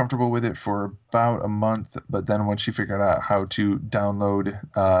be uncomfortable with it for about a month, but then once she figured out how to download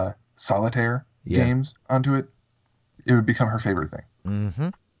solitaire games onto it, it would become her favorite thing. Mm-hmm.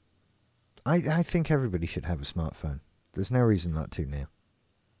 I think everybody should have a smartphone. There's no reason not to now.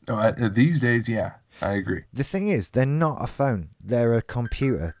 These days, yeah, I agree. The thing is, they're not a phone. They're a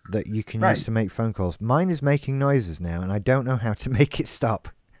computer that you can use to make phone calls. Mine is making noises now, and I don't know how to make it stop.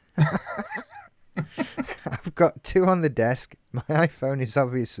 I've got two on the desk. My iPhone is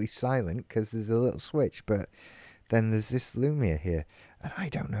obviously silent because there's a little switch, but then there's this Lumia here, and I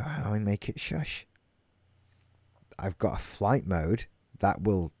don't know how I make it shush. I've got a flight mode. That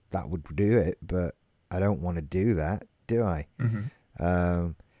would do it, but I don't want to do that, do I?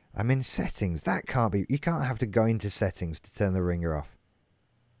 I'm in settings. That can't be. You can't have to go into settings to turn the ringer off.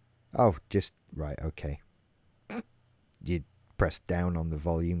 Oh, right, okay. You press down on the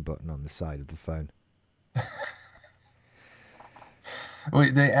volume button on the side of the phone.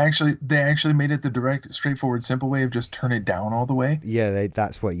 Wait, they actually made it the direct, straightforward, simple way of just turn it down all the way? Yeah,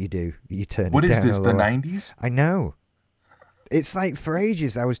 that's what you do. You turn it down. What is this, all the way. 90s? I know. It's like for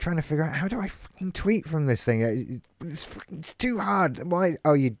ages I was trying to figure out how do I fucking tweet from this thing. It's too hard. Why?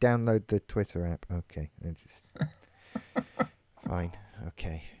 Oh, you download the Twitter app. Okay. Fine.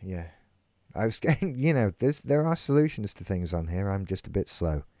 Okay. Yeah. I was getting, there are solutions to things on here. I'm just a bit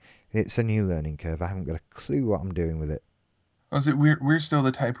slow. It's a new learning curve. I haven't got a clue what I'm doing with it. We're still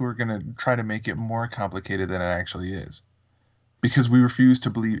the type who are going to try to make it more complicated than it actually is. Because we refuse to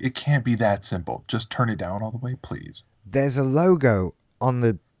believe it can't be that simple. Just turn it down all the way, please. There's a logo on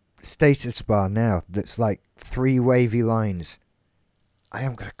the status bar now that's like 3 wavy lines. I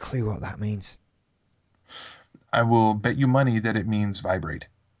haven't got a clue what that means. I will bet you money that it means vibrate.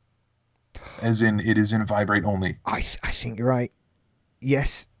 As in, it is in vibrate only. I think you're right.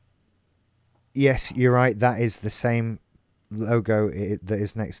 Yes, you're right. That is the same logo that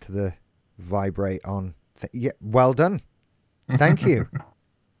is next to the vibrate on. Yeah, well done. Thank you.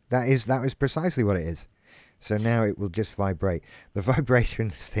 That was precisely what it is. So now it will just vibrate. The vibrator in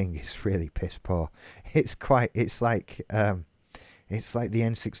this thing is really piss poor. It's like the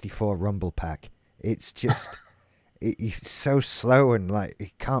N64 Rumble Pack. It's just it's so slow and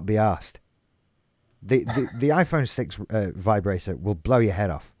it can't be asked. The iPhone 6 vibrator will blow your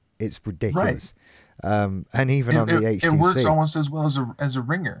head off. It's ridiculous. Right. And even on the HTC, it works almost as well as a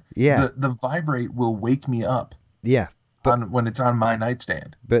ringer. Yeah. The vibrate will wake me up. Yeah. when it's on my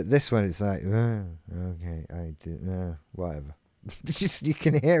nightstand. But this one, it's like, okay, I did, whatever. It's just, you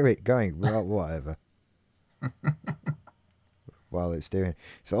can hear it going, well, whatever. While it's doing.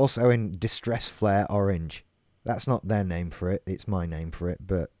 It's also in Distress Flare Orange. That's not their name for it. It's my name for it,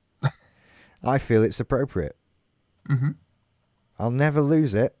 but I feel it's appropriate. Mm-hmm. I'll never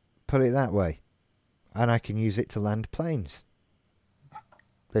lose it, put it that way. And I can use it to land planes.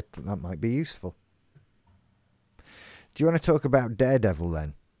 That might be useful. Do you want to talk about Daredevil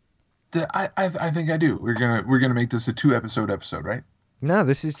then? I think I do. We're gonna make this a 2-episode, right? No,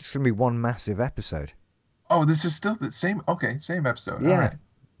 this is just gonna be one massive episode. Oh, this is still the same. Okay, same episode. Yeah, all right.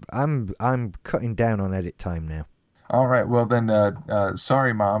 I'm cutting down on edit time now. All right. Well then,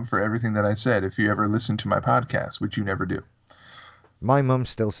 sorry, Mom, for everything that I said. If you ever listen to my podcast, which you never do. My mum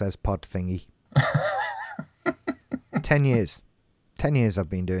still says pod thingy. 10 years. 10 years I've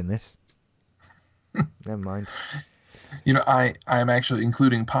been doing this. Never mind. You know, I'm actually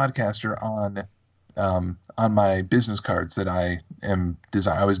including podcaster on my business cards that I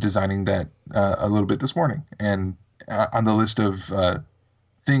was designing that a little bit this morning, and on the list of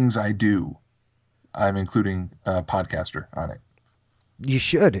things I do, I'm including podcaster on it. You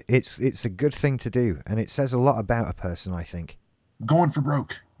should. It's a good thing to do, and it says a lot about a person, I think. Going for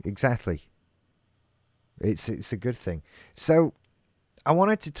broke. Exactly. It's a good thing. So, I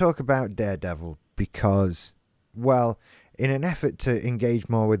wanted to talk about Daredevil because, well, in an effort to engage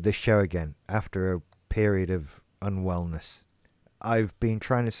more with this show again after a period of unwellness, I've been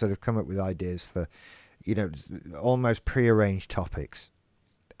trying to sort of come up with ideas for, almost prearranged topics.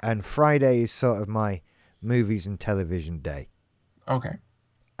 And Friday is sort of my movies and television day. Okay.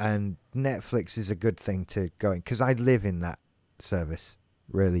 And Netflix is a good thing to go in, because I live in that service,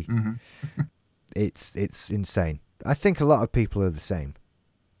 really. Mm-hmm. It's insane. I think a lot of people are the same,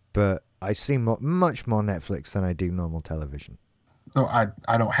 but I see much more Netflix than I do normal television. No,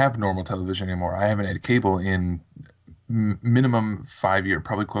 I don't have normal television anymore. I haven't had cable in minimum 5 years,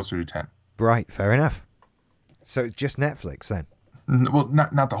 probably closer to 10. Right, fair enough. So it's just Netflix then? Well,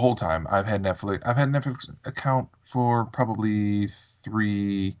 not the whole time. I've had Netflix account for probably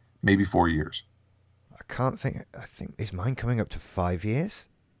 3, maybe 4 years. I think, is mine coming up to 5 years?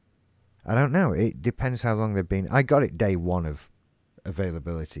 I don't know. It depends how long they've been. I got it day one of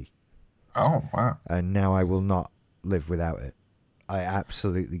availability. Oh, wow. And now I will not live without it. I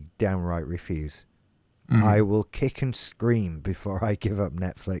absolutely downright refuse. Mm-hmm. I will kick and scream before I give up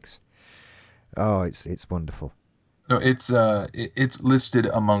Netflix. Oh, it's wonderful. No, it's listed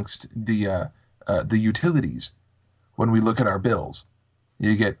amongst the utilities when we look at our bills.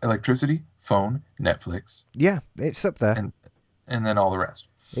 You get electricity, phone, Netflix. Yeah, it's up there. And then all the rest.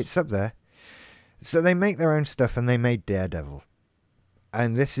 It's up there. So they make their own stuff, and they made Daredevil.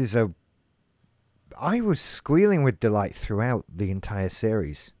 And this is I was squealing with delight throughout the entire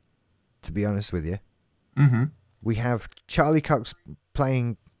series, to be honest with you. Mm-hmm. We have Charlie Cox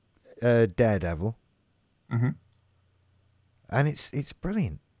playing Daredevil. Mm-hmm. And it's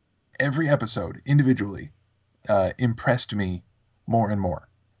brilliant. Every episode, individually, impressed me more and more.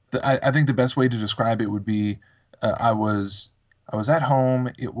 I think the best way to describe it would be I was at home.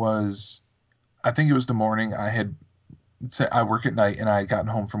 I think it was the morning. I work at night, and I had gotten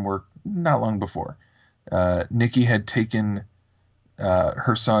home from work not long before. Nikki had taken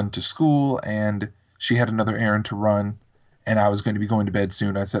her son to school, and she had another errand to run, and I was going to be going to bed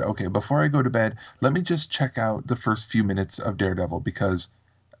soon. I said, okay, before I go to bed, let me just check out the first few minutes of Daredevil, because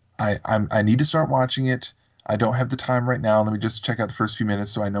I need to start watching it. I don't have the time right now. Let me just check out the first few minutes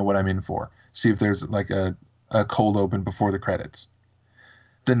so I know what I'm in for. See if there's like a cold open before the credits.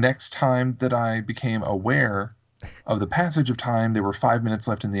 The next time that I became aware of the passage of time, there were 5 minutes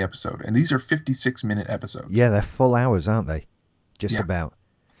left in the episode. And these are 56-minute episodes. Yeah, they're full hours, aren't they? Just about.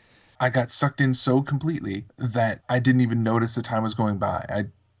 I got sucked in so completely that I didn't even notice the time was going by.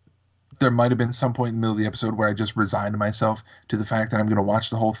 There might have been some point in the middle of the episode where I just resigned myself to the fact that I'm going to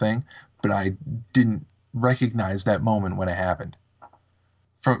watch the whole thing, but I didn't recognize that moment when it happened.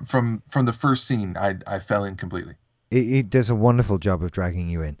 From the first scene, I fell in completely. It does a wonderful job of dragging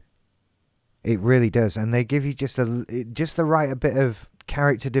you in. It really does, and they give you just the right bit of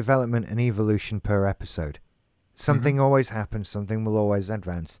character development and evolution per episode. Something always happens. Something will always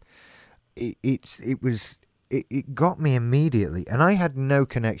advance. It got me immediately, and I had no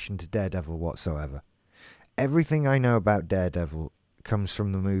connection to Daredevil whatsoever. Everything I know about Daredevil comes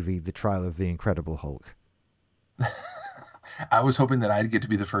from the movie The Trial of the Incredible Hulk. I was hoping that I'd get to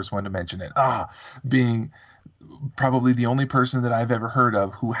be the first one to mention it. Being probably the only person that I've ever heard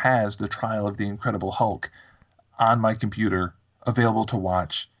of who has The Trial of the Incredible Hulk on my computer available to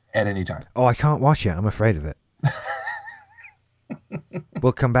watch at any time. Oh, I can't watch it. I'm afraid of it.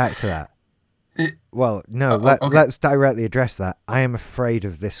 We'll come back to that. It, Well, no, okay. let's directly address that. I am afraid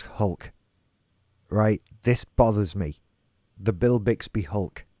of this Hulk. Right? This bothers me. The Bill Bixby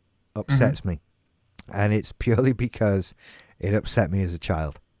Hulk Hmm. upsets me. And it's purely because it upset me as a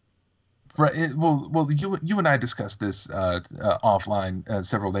child. Right. Well, you and I discussed this offline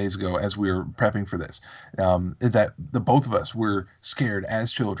several days ago as we were prepping for this. That the both of us were scared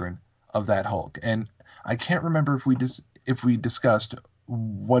as children of that Hulk, and I can't remember if we discussed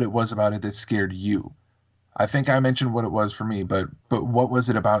what it was about it that scared you. I think I mentioned what it was for me, but what was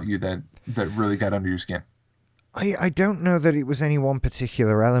it about you that really got under your skin? I don't know that it was any one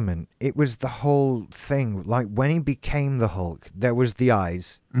particular element. It was the whole thing. Like when he became the Hulk, there was the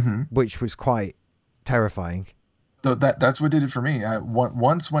eyes, Hmm. which was quite terrifying. So that's what did it for me.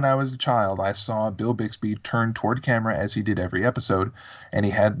 Once when I was a child, I saw Bill Bixby turn toward camera as he did every episode, and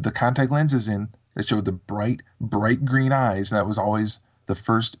he had the contact lenses in that showed the bright green eyes. And that was always the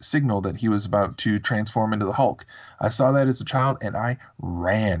first signal that he was about to transform into the Hulk. I saw that as a child, and I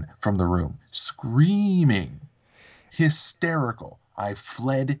ran from the room, screaming, hysterical. I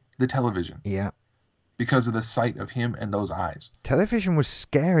fled the television Yeah. because of the sight of him and those eyes. Television was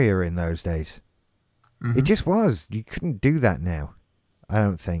scarier in those days. It Hmm. just was. You couldn't do that now, I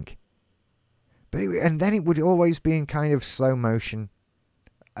don't think. And then it would always be in kind of slow motion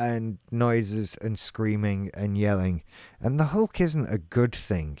and noises and screaming and yelling. And the Hulk isn't a good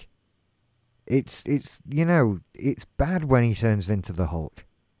thing. It's bad when he turns into the Hulk.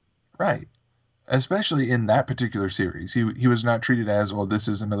 Right. Especially in that particular series. He was not treated as, well, this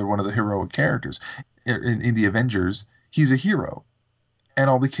is another one of the heroic characters. In the Avengers, he's a hero, and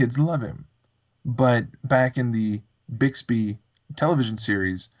all the kids love him. But back in the Bixby television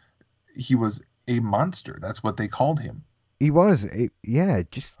series, he was a monster. That's what they called him.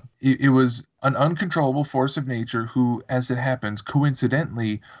 Just It was an uncontrollable force of nature who, as it happens,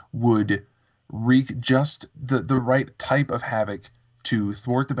 coincidentally would wreak just the right type of havoc to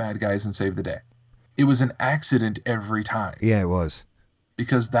thwart the bad guys and save the day. It was an accident every time yeah, it was.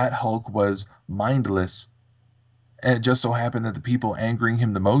 because that Hulk was mindless, and it just so happened that the people angering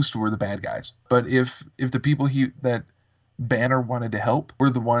him the most were the bad guys. But if the people he that Banner wanted to help were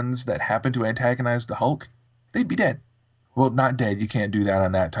the ones that happened to antagonize the Hulk, they'd be dead. Well, not dead. You can't do that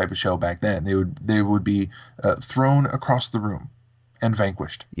on that type of show back then. They would be thrown across the room and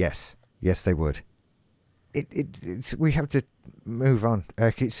vanquished. Yes, they would. We have to move on.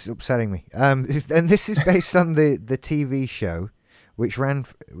 It's upsetting me. And this is based on the TV show, which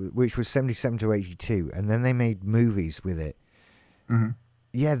was 77 to 82, and then they made movies with it. Hmm.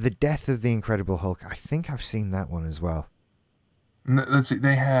 Yeah, the Death of the Incredible Hulk. I think I've seen that one as well. Let's see.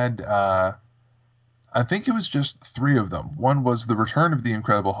 They had. I think it was just three of them. One was the Return of the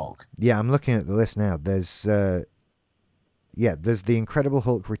Incredible Hulk. Yeah, I'm looking at the list now. There's the Incredible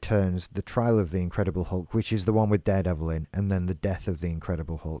Hulk Returns, the Trial of the Incredible Hulk, which is the one with Daredevil in, and then the Death of the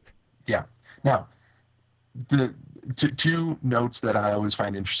Incredible Hulk. Yeah. Now, the two notes that I always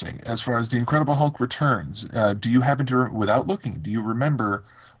find interesting as far as the Incredible Hulk returns. Do you happen to, without looking, do you remember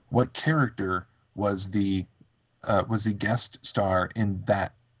what character was the guest star in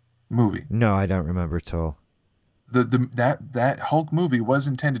that movie? No, I don't remember at all. That Hulk movie was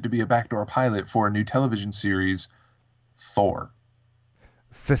intended to be a backdoor pilot for a new television series, Thor.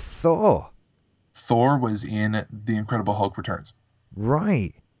 For Thor, Thor was in The Incredible Hulk Returns.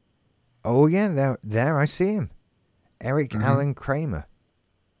 right? Oh yeah, there I see him, Eric Hmm. Allen Kramer.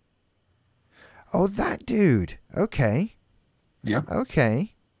 Oh, that dude. Okay, Yep.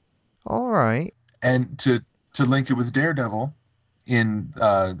 okay, all right. And to link it with Daredevil, in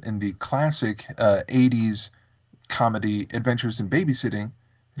the classic '80s comedy Adventures in Babysitting,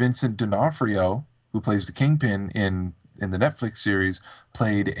 Vincent D'Onofrio, who plays the Kingpin in the Netflix series,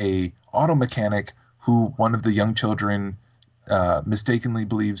 played a auto mechanic who one of the young children mistakenly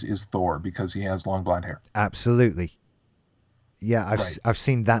believes is Thor because he has long blonde hair. Absolutely. Yeah, Right. I've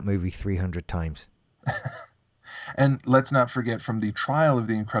seen that movie 300 times. And let's not forget from the trial of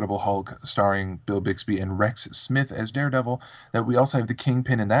the Incredible Hulk, starring Bill Bixby and Rex Smith as Daredevil, that we also have the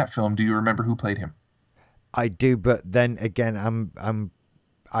Kingpin in that film. Do you remember who played him? I do, but then again,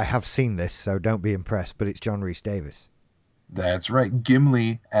 I have seen this, so don't be impressed. But it's John Rhys Davis. That's right,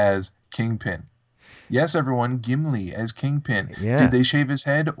 Gimli as Kingpin. Yes, everyone, Gimli as Kingpin. Did Yeah, they shave his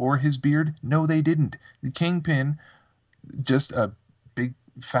head or his beard? No, they didn't. The Kingpin, just a big,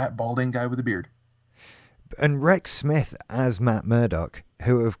 fat, balding guy with a beard. and Rex Smith as Matt Murdock,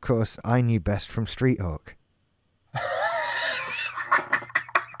 who of course I knew best from Street Hawk.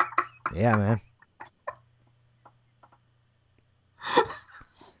 Yeah, man.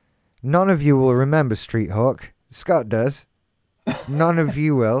 None of you will remember Street Hawk. Scott does. None of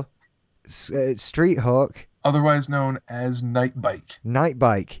you will. Street Hawk. Otherwise known as Night Bike. Night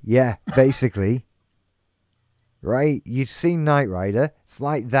Bike. Yeah, basically. Right? You've seen Knight Rider. It's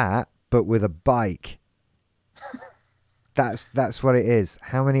like that, but with a bike. That's what it is.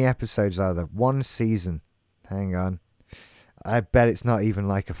 How many episodes are there? One season. Hang on. I bet it's not even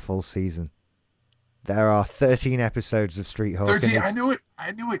like a full season. There are 13 episodes of Street Hawk. 13. I knew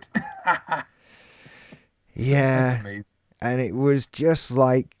it. Yeah. That's amazing. And it was just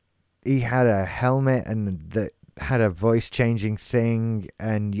like he had a helmet and that had a voice changing thing,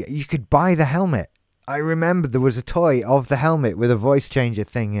 and you could buy the helmet. I remember there was a toy of the helmet with a voice changer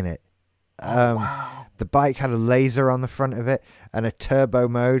thing in it. Wow. The bike had a laser on the front of it and a turbo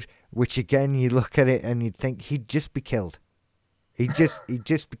mode, which again, you look at it and you'd think he'd just be killed. He'd just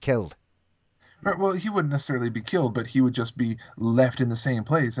be killed. Right, well, he wouldn't necessarily be killed, but he would just be left in the same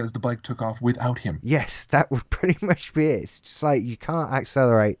place as the bike took off without him. Yes, that would pretty much be it. It's just like you can't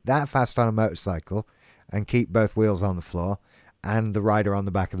accelerate that fast on a motorcycle and keep both wheels on the floor and the rider on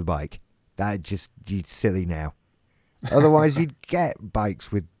the back of the bike. That just, you're silly now. Otherwise, you'd get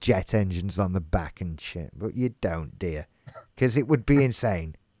bikes with jet engines on the back and shit. But you don't, dear. Because it would be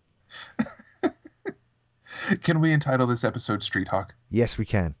insane. Can we entitle this episode Street Hawk? Yes, we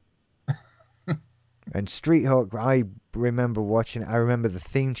can. And Street Hawk, I remember watching it. I remember the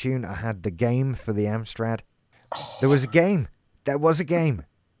theme tune. I had the game for the Amstrad. There was a game. There was a game.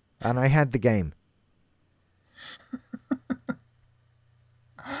 And I had the game.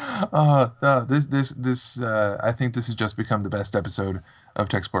 This I think this has just become the best episode of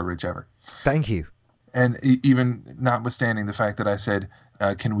Tech Sport Rich ever. Thank you. And even notwithstanding the fact that I said,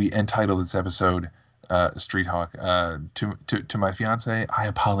 can we entitle this episode Street Hawk, to my fiance, I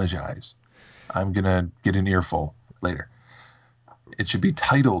apologize. I'm going to get an earful later. It should be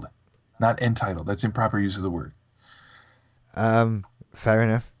titled, not entitled. That's improper use of the word. Fair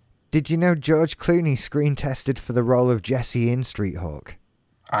enough. Did you know George Clooney screen tested for the role of Jesse in Street Hawk?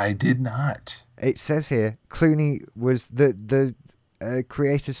 I did not. It says here, Clooney was the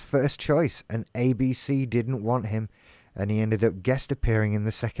creator's first choice, and ABC didn't want him, and he ended up guest appearing in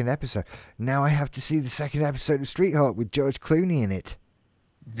the second episode. Now I have to see the second episode of Street Hawk with George Clooney in it.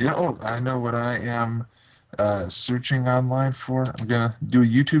 Yeah, I know what I am searching online for. I'm going to do a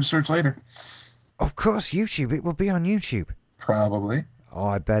YouTube search later. Of course, YouTube. It will be on YouTube. Probably. Oh,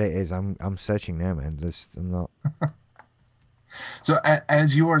 I bet it is. I'm searching now, man. I'm not. So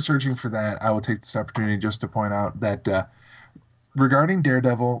as you are searching for that, I will take this opportunity just to point out that regarding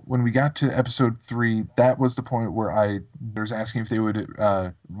Daredevil, when we got to episode 3, that was the point where I was asking if they would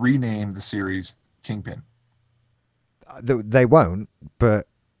rename the series Kingpin. They won't, but...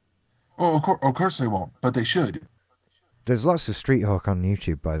 Oh, of course they won't, but they should. There's lots of Street Hawk on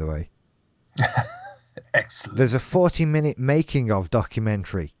YouTube, by the way. Excellent. There's a 40-minute making of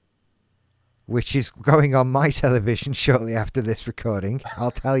documentary, which is going on my television shortly after this recording. I'll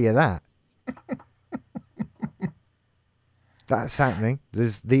tell you that. That's happening.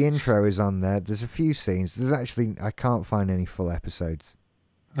 The intro is on there. There's a few scenes. I can't find any full episodes.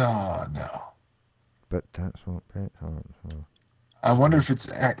 Oh, no. But that's what... I wonder if it's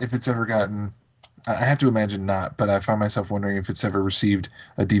ever gotten... I have to imagine not, but I find myself wondering if it's ever received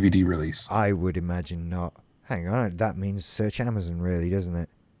a DVD release. I would imagine not. Hang on, that means search Amazon, really, doesn't it?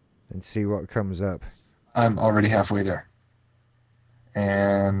 And see what comes up. I'm already halfway there.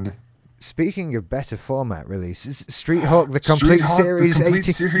 And... Speaking of better format releases, Street Hawk, the complete series... The complete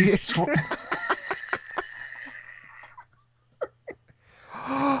series...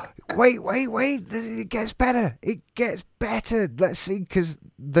 Wait. It gets better. Let's see, because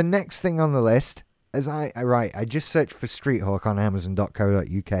the next thing on the list, I just searched for Street Hawk on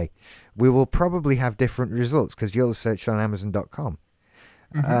Amazon.co.uk. We will probably have different results because you'll search on Amazon.com.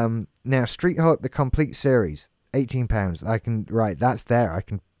 Mm-hmm. Now, Street Hawk, the complete series, £18. That's there. I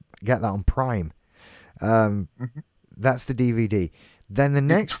can get that on Prime. That's the DVD. Then the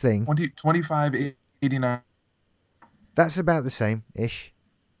next thing... $25.89. That's about the same-ish.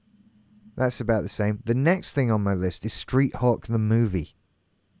 That's about the same. The next thing on my list is Street Hawk the movie,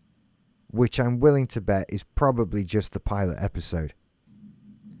 which I'm willing to bet is probably just the pilot episode.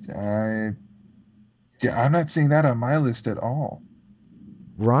 I'm not seeing that on my list at all.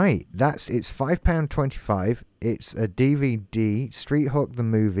 Right, it's £5.25. It's a DVD, Street Hawk the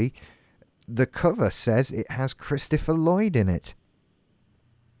movie. The cover says it has Christopher Lloyd in it.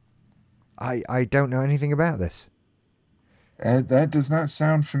 I don't know anything about this. That does not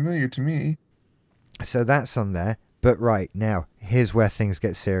sound familiar to me. So that's on there. But right, now, here's where things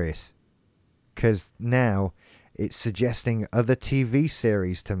get serious. Because now it's suggesting other TV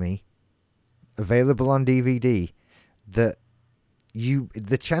series to me, available on DVD, that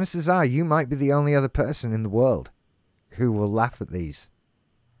the chances are you might be the only other person in the world who will laugh at these.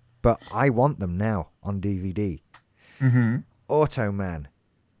 But I want them now on DVD. Mm-hmm. Automan.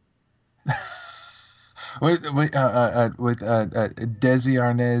 With Desi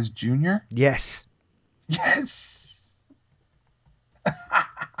Arnaz Jr.? Yes. Yes!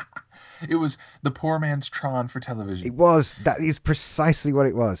 It was the poor man's Tron for television. It was. That is precisely what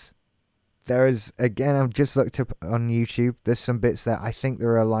it was. There is, again, I've just looked up on YouTube. There's some bits there. I think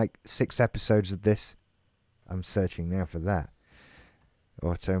there are like 6 episodes of this. I'm searching now for that.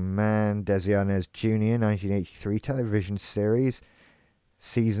 Automan, Desi Arnaz Jr., 1983 television series.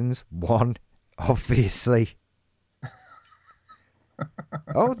 Seasons 1, obviously.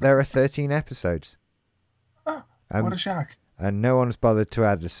 Oh, there are 13 episodes. Oh, what a shock. And no one's bothered to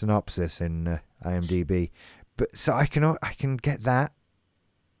add a synopsis in IMDb. But so I can get that.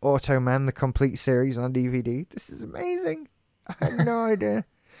 Automan, the complete series on DVD. This is amazing. I had no idea.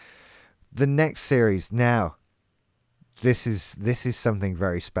 The next series now. This is something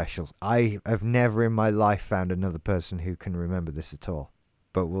very special. I have never in my life found another person who can remember this at all.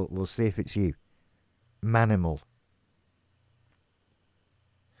 But we'll see if it's you. Manimal.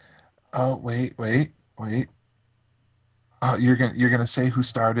 Oh, wait. Oh, you're gonna say who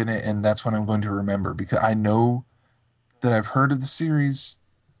starred in it, and that's what I'm going to remember, because I know that I've heard of the series.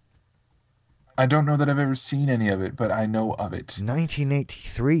 I don't know that I've ever seen any of it, but I know of it.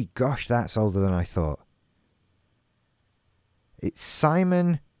 1983. Gosh, that's older than I thought. It's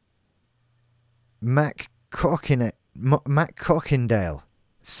Simon McCorkindale.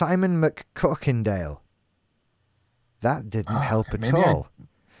 Simon McCorkindale. That didn't help at all.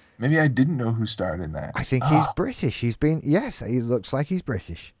 Maybe I didn't know who starred in that. I think he's British. He looks like he's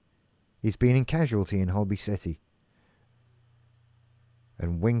British. He's been in Casualty in Holby City.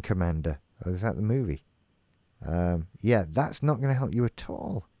 And Wing Commander. Oh, is that the movie? Yeah, that's not going to help you at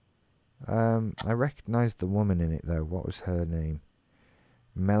all. I recognised the woman in it, though. What was her name?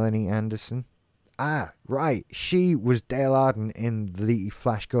 Melanie Anderson? Ah, right. She was Dale Arden in the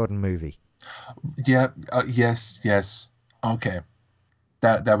Flash Gordon movie. Yeah, yes. Okay.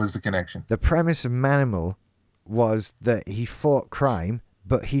 That was the connection. The premise of Manimal was that he fought crime,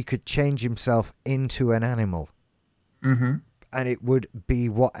 but he could change himself into an animal. Mm-hmm. And it would be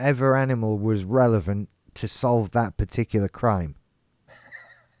whatever animal was relevant to solve that particular crime.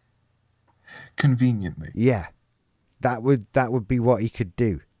 Conveniently. Yeah. That would be what he could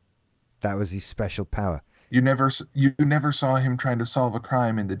do. That was his special power. You never saw him trying to solve a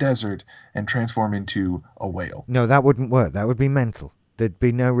crime in the desert and transform into a whale. No, that wouldn't work. That would be mental. There'd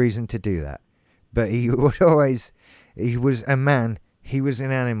be no reason to do that. But he was a man. He was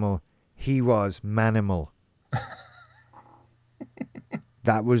an animal. He was Manimal.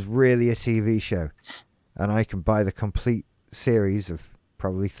 That was really a TV show. And I can buy the complete series of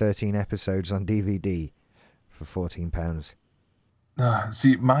probably 13 episodes on DVD for £14.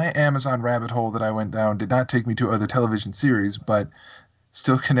 See, my Amazon rabbit hole that I went down did not take me to other television series, but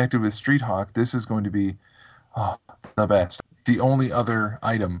still connected with Street Hawk, this is going to be the best. The only other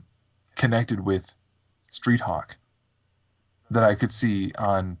item connected with Street Hawk that I could see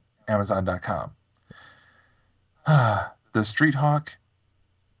on Amazon.com. The Street Hawk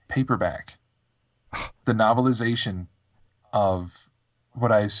paperback. The novelization of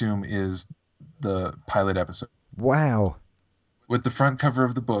what I assume is the pilot episode. Wow. With the front cover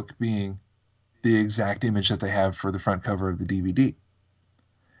of the book being the exact image that they have for the front cover of the DVD.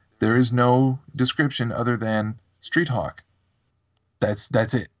 There is no description other than Street Hawk. That's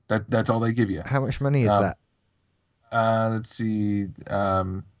it. That's all they give you. How much money is that? Let's see.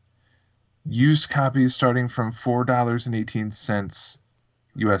 Used copies starting from $4.18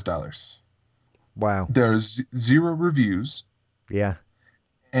 US dollars. Wow. There's 0 reviews. Yeah.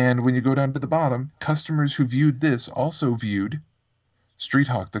 And when you go down to the bottom, customers who viewed this also viewed Street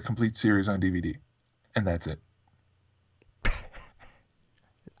Hawk, the complete series on DVD. And that's it.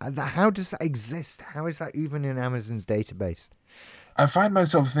 How does that exist? How is that even in Amazon's database? I find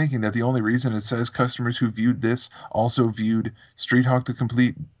myself thinking that the only reason it says customers who viewed this also viewed Street Hawk, the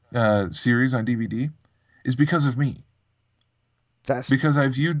complete series on DVD is because of me. That's because I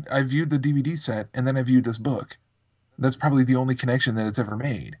viewed the DVD set and then I viewed this book. That's probably the only connection that it's ever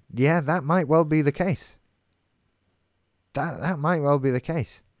made. Yeah, that might well be the case. That might well be the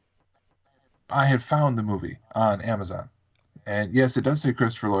case. I had found the movie on Amazon. And yes, it does say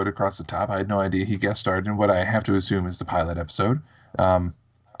Christopher Lloyd across the top. I had no idea he guest starred in what I have to assume is the pilot episode.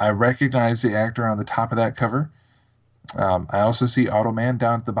 I recognize the actor on the top of that cover. I also see Automan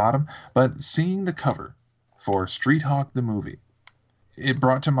down at the bottom. But seeing the cover for Street Hawk the movie, it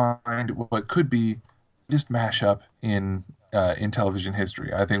brought to mind what could be just mashup in in television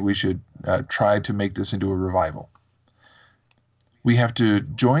history. I think we should try to make this into a revival. We have to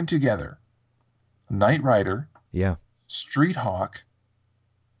join together Knight Rider, Yeah. Street Hawk,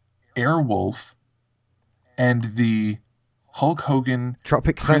 Airwolf, and the Hulk Hogan,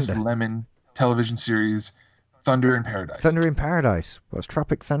 Tropic Chris Thunder. Lemon television series Thunder in Paradise. Thunder in Paradise. What's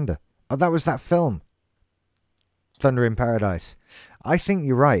Tropic Thunder? Oh, that was that film. Thunder in Paradise. I think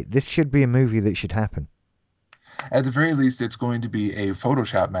you're right. This should be a movie that should happen. At the very least, it's going to be a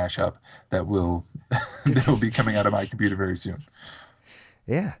Photoshop mashup that will that will be coming out of my computer very soon.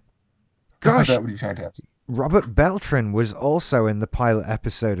 Yeah. Gosh, that would be fantastic. Robert Beltran was also in the pilot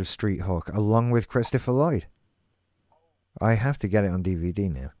episode of Street Hawk, along with Christopher Lloyd. I have to get it on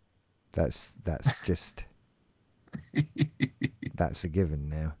DVD now. That's just that's a given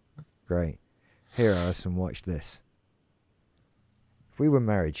now. Great. Here, Alison, watch this. If we were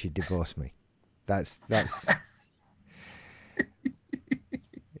married, she'd divorce me. That's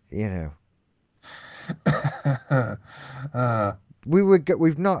you know.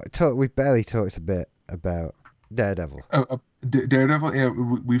 We've barely talked a bit about Daredevil. Daredevil, yeah,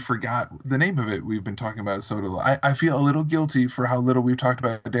 we forgot the name of it. We've been talking about it so little. I feel a little guilty for how little we've talked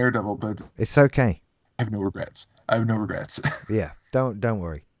about Daredevil, but it's okay. I have no regrets. Yeah, don't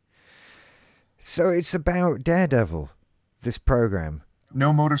worry. So it's about Daredevil, this program.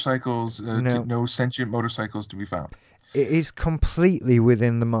 No motorcycles, no sentient motorcycles to be found. It is completely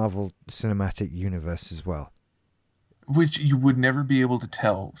within the Marvel Cinematic Universe as well. Which you would never be able to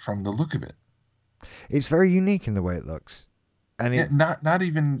tell from the look of it. It's very unique in the way it looks. And not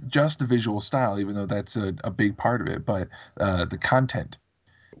even just the visual style, even though that's a big part of it, but the content.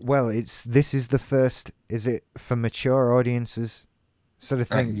 Well, this is the first, is it for mature audiences sort of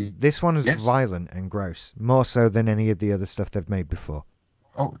thing? This one is violent and gross, more so than any of the other stuff they've made before.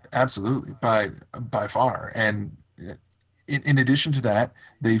 Oh, absolutely, by far. And in addition to that,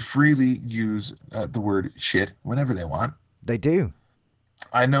 they freely use the word shit whenever they want. They do.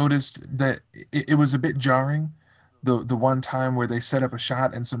 I noticed that it was a bit jarring the one time where they set up a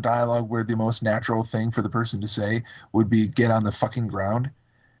shot and some dialogue where the most natural thing for the person to say would be get on the fucking ground,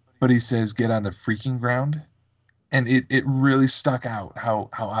 but he says get on the freaking ground, and it really stuck out how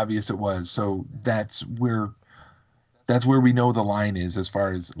obvious it was. So that's where we know the line is as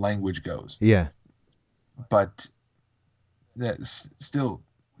far as language goes. Yeah. But that's still,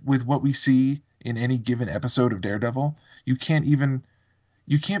 with what we see in any given episode of Daredevil, you can't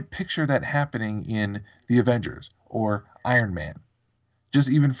picture that happening in the Avengers or Iron Man.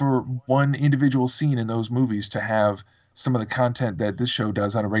 Just even for one individual scene in those movies to have some of the content that this show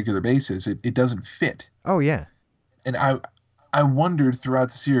does on a regular basis, it doesn't fit. Oh, yeah. And I wondered throughout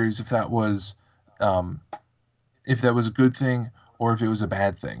the series if that was a good thing or if it was a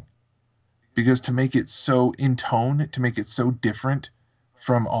bad thing. Because to make it so in tone, to make it so different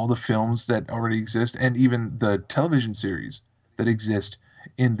from all the films that already exist, and even the television series that exist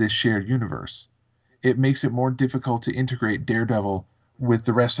in this shared universe, it makes it more difficult to integrate Daredevil with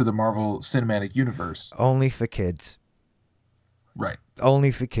the rest of the Marvel Cinematic Universe. Only for kids. Right.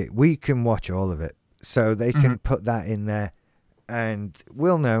 Only for kids. We can watch all of it. So they can put that in there, and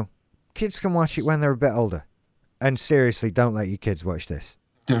we'll know. Kids can watch it when they're a bit older. And seriously, don't let your kids watch this.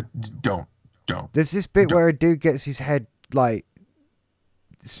 Don't. There's this bit where a dude gets his head, like,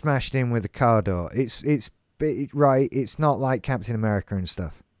 smashed in with a car door. It's right. It's not like Captain America and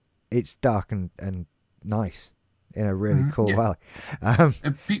stuff. It's dark and nice in a really cool valley.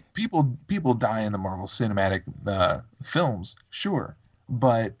 People die in the Marvel Cinematic films, sure,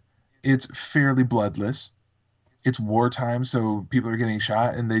 but it's fairly bloodless. It's wartime, so people are getting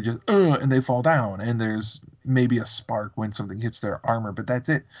shot and they just and they fall down, and there's maybe a spark when something hits their armor, but that's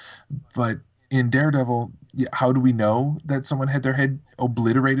it. But in Daredevil, how do we know that someone had their head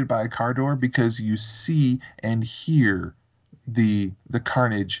obliterated by a car door? Because you see and hear the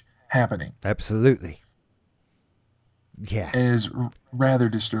carnage happening. Absolutely. Yeah. It is rather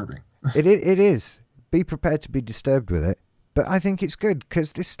disturbing. It is. Be prepared to be disturbed with it. But I think it's good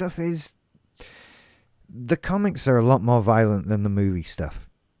because this stuff is... The comics are a lot more violent than the movie stuff.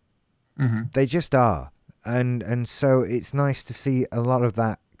 Mm-hmm. They just are. And so it's nice to see a lot of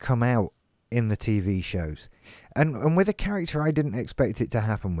that come out in the TV shows. And with a character I didn't expect it to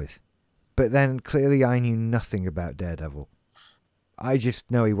happen with. But then clearly I knew nothing about Daredevil. I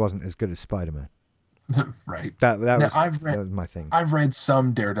just know he wasn't as good as Spider-Man. Right. That was my thing. I've read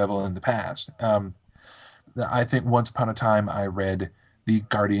some Daredevil in the past. I think once upon a time I read the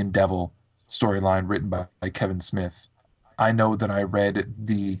Guardian Devil storyline written by Kevin Smith. I know that I read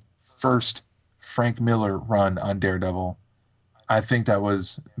the first Frank Miller run on Daredevil. I think that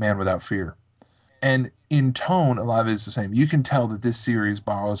was Man Without Fear. And in tone, a lot of it is the same. You can tell that this series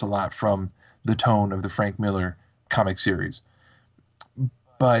borrows a lot from the tone of the Frank Miller comic series.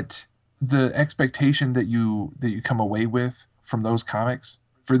 But the expectation that you come away with from those comics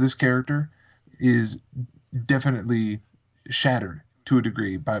for this character is definitely shattered to a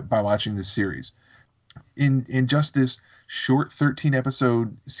degree by watching this series. In just this short 13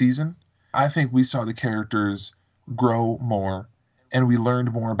 episode season, I think we saw the characters grow more and we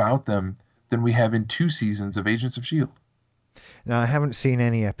learned more about them than we have in 2 seasons of Agents of S.H.I.E.L.D. Now, I haven't seen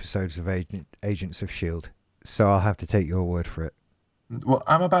any episodes of Agents of S.H.I.E.L.D., so I'll have to take your word for it. Well,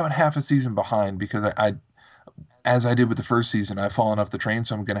 I'm about half a season behind because as I did with the first season, I've fallen off the train,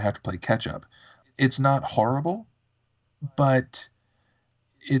 so I'm going to have to play catch up. It's not horrible, but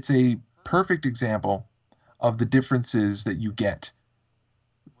it's a perfect example of the differences that you get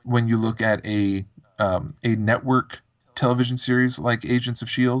when you look at a network television series like Agents of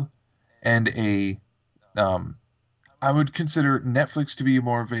S.H.I.E.L.D. and I would consider Netflix to be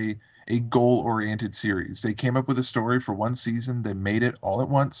more of a goal-oriented series. They came up with a story for 1 season, they made it all at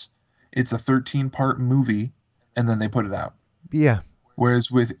once. It's a 13-part movie, and then they put it out. Yeah. Whereas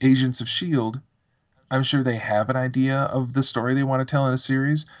with Agents of S.H.I.E.L.D., I'm sure they have an idea of the story they want to tell in a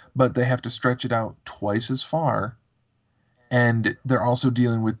series, but they have to stretch it out twice as far. And they're also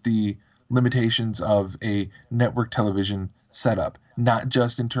dealing with the limitations of a network television setup, not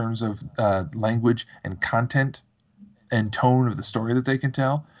just in terms of language and content and tone of the story that they can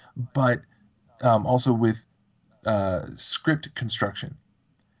tell, but also with script construction.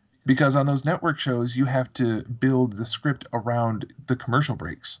 Because on those network shows, you have to build the script around the commercial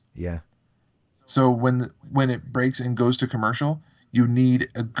breaks. Yeah. So when it breaks and goes to commercial, you need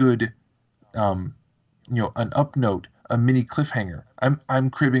a good, an up note, a mini cliffhanger. I'm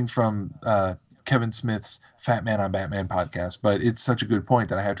cribbing from Kevin Smith's Fat Man on Batman podcast, but it's such a good point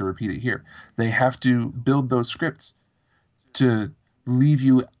that I have to repeat it here. They have to build those scripts to leave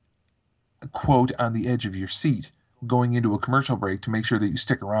you, quote, on the edge of your seat going into a commercial break to make sure that you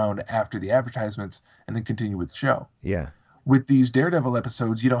stick around after the advertisements and then continue with the show. Yeah. With these Daredevil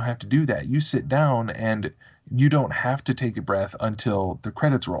episodes, you don't have to do that. You sit down and you don't have to take a breath until the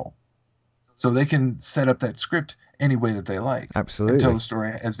credits roll. So they can set up that script any way that they like. Absolutely. And tell the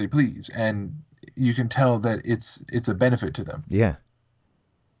story as they please. And you can tell that it's a benefit to them. Yeah.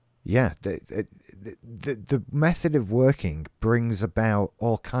 Yeah. The method of working brings about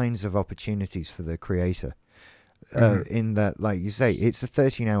all kinds of opportunities for the creator. In that, like you say, it's a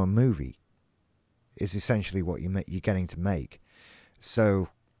 13-hour movie. Is essentially what you're getting to make. So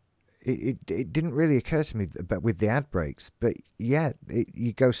it didn't really occur to me but with the ad breaks, but yeah,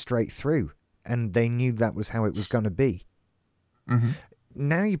 you go straight through, and they knew that was how it was going to be. Mm-hmm.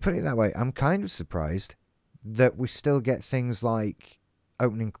 Now you put it that way, I'm kind of surprised that we still get things like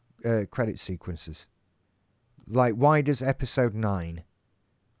opening credit sequences. Like, why does episode 9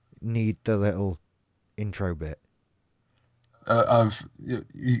 need the little intro bit?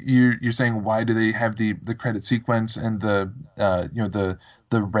 You're saying, why do they have the credit sequence and the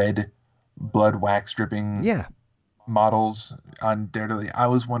red blood wax dripping models on Daredevil? I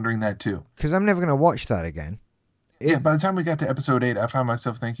was wondering that too, because I'm never going to watch that again. By the time we got to episode 8, I found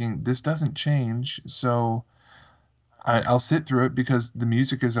myself thinking, this doesn't change, so I'll sit through it because the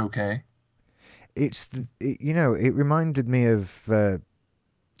music is okay. It reminded me of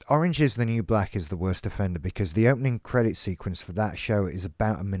Orange is the New Black is the worst offender, because the opening credit sequence for that show is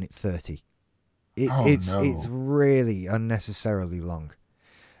about 1:30. It's really unnecessarily long,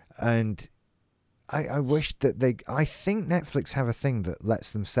 and I wish that I think Netflix have a thing that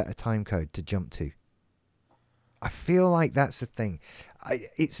lets them set a time code to jump to. I feel like that's the thing.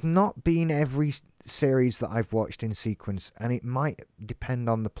 It's not been every series that I've watched in sequence, and it might depend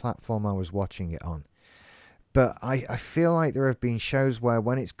on the platform I was watching it on. But I feel like there have been shows where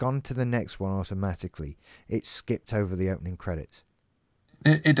when it's gone to the next one automatically, it's skipped over the opening credits.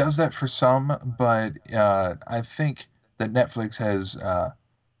 It does that for some, but I think that Netflix has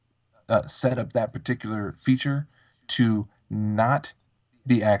set up that particular feature to not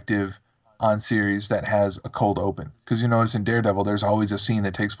be active on series that has a cold open. Because you notice in Daredevil, there's always a scene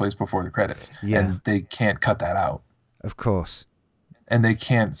that takes place before the credits. Yeah. And they can't cut that out. Of course. And they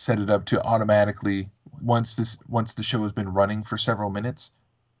can't set it up to automatically... Once the show has been running for several minutes,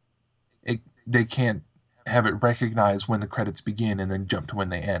 they can't have it recognize when the credits begin and then jump to when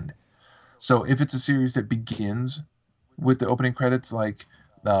they end. So if it's a series that begins with the opening credits, like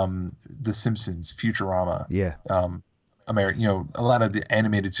The Simpsons, Futurama, a lot of the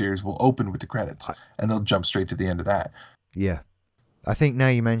animated series will open with the credits, and they'll jump straight to the end of that. Yeah, I think now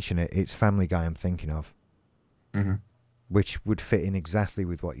you mention it, it's Family Guy I'm thinking of, which would fit in exactly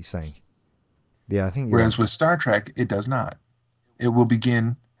with what you're saying. Yeah, I think you're Whereas right. with Star Trek, it does not. It will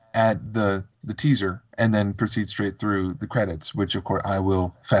begin at the teaser and then proceed straight through the credits, which of course I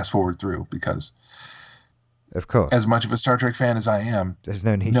will fast forward through because Of as course. much of a Star Trek fan as I am, There's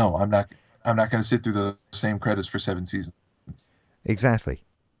no need. no, I'm not going to sit through the same credits for 7 seasons. Exactly.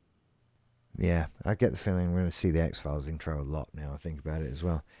 Yeah, I get the feeling we're going to see the X-Files intro a lot now. I think about it as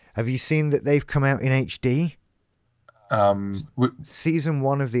well. Have you seen that they've come out in HD? Season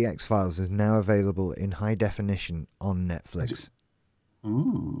 1 of the X-Files is now available in high definition on Netflix.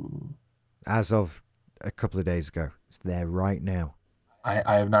 Ooh. As of a couple of days ago. It's there right now.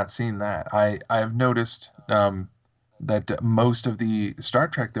 I have not seen that. I have noticed that most of the Star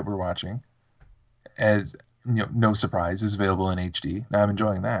Trek that we're watching, as no surprise, is available in HD. Now I'm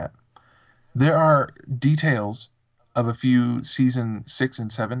enjoying that. There are details of a few season 6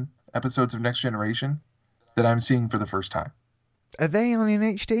 and 7 episodes of Next Generation that I'm seeing for the first time. Are they on in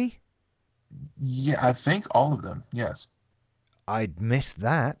HD? Yeah, I think all of them. Yes. I'd missed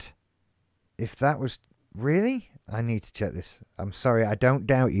that. If that was... Really? I need to check this. I'm sorry, I don't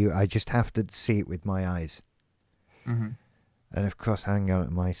doubt you. I just have to see it with my eyes. Mm-hmm. And of course, hang on,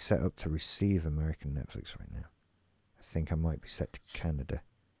 am I set up to receive American Netflix right now? I think I might be set to Canada.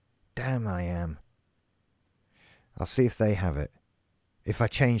 Damn, I am. I'll see if they have it. If I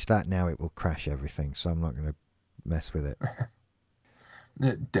change that now, it will crash everything, so I'm not going to mess with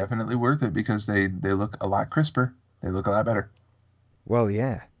it. Definitely worth it because they look a lot crisper. They look a lot better. Well,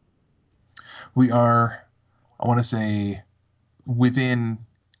 yeah. We are, I want to say, within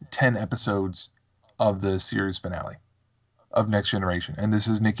 10 episodes of the series finale of Next Generation. And this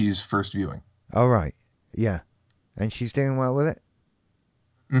is Nikki's first viewing. All right. Yeah. And she's doing well with it?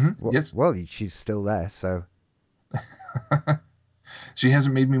 Mm-hmm. Well, Yes. Well, she's still there, so... She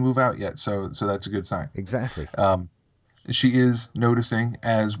hasn't made me move out yet, so that's a good sign. Exactly. She is noticing,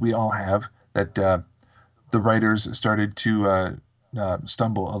 as we all have, that the writers started to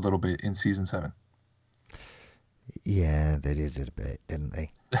stumble a little bit in season 7. Yeah, they did it a bit, didn't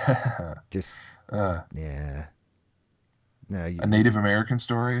they? Just... yeah. No, A Native American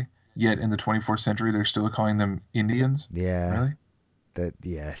story, yet in the 24th century they're still calling them Indians? Yeah. Really?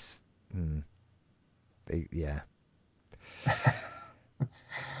 Yes. Yeah.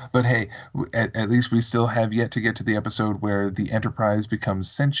 But hey, at least we still have yet to get to the episode where the Enterprise becomes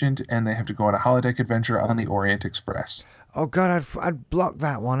sentient and they have to go on a holodeck adventure on the Orient Express. Oh, God, I'd blocked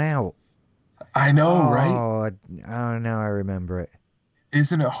that one out. I know, right? Oh, now I remember it.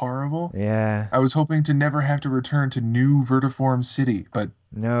 Isn't it horrible? Yeah. I was hoping to never have to return to New Vertiform City, but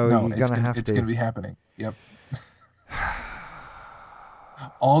no, you're it's gonna have it's to. going to be happening. Yep.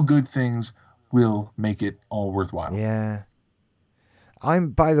 All good things will make it all worthwhile. Yeah.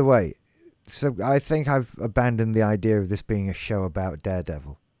 By the way, so I think I've abandoned the idea of this being a show about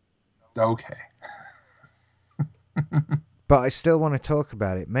Daredevil. Okay. But I still want to talk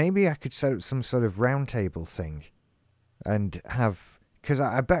about it. Maybe I could set up some sort of roundtable thing and have... Because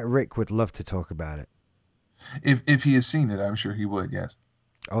I bet Rick would love to talk about it. If he has seen it, I'm sure he would, yes.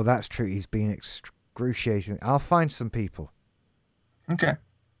 Oh, that's true. He's been excruciating. I'll find some people. Okay.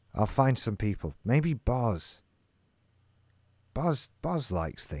 I'll find some people. Maybe Boz. Boz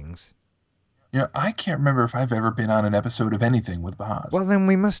likes things. I can't remember if I've ever been on an episode of anything with Boz. Well, then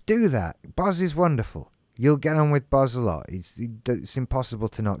we must do that. Boz is wonderful. You'll get on with Boz a lot. It's impossible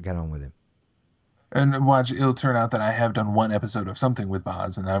to not get on with him. And watch, it'll turn out that I have done one episode of something with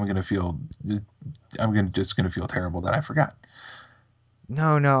Boz, and I'm just gonna feel terrible that I forgot.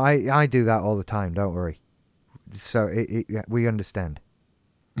 No, I do that all the time. Don't worry. So we understand.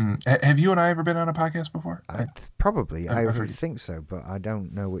 Have you and I ever been on a podcast before? Probably. I I would forget. think so, but I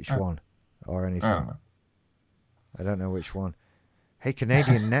don't know which one or anything. I don't know. I don't know which one. Hey,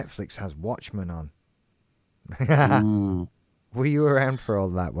 Canadian Netflix has Watchmen on. Ooh. Were you around for all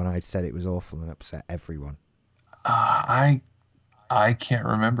that when I said it was awful and upset everyone? I can't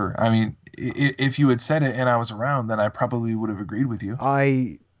remember. I mean, if you had said it and I was around, then I probably would have agreed with you.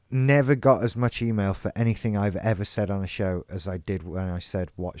 I never got as much email for anything I've ever said on a show as I did when I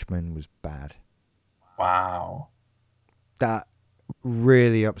said Watchmen was bad. Wow. That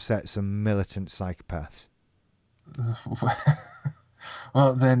really upset some militant psychopaths.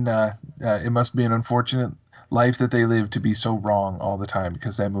 Well, then it must be an unfortunate life that they live to be so wrong all the time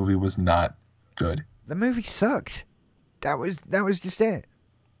because that movie was not good. The movie sucked. That was just it.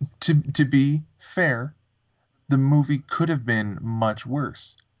 To be fair, the movie could have been much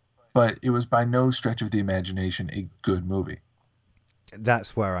worse, but it was by no stretch of the imagination a good movie.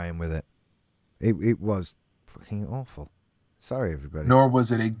 That's where I am with it. It was fucking awful. Sorry, everybody. Nor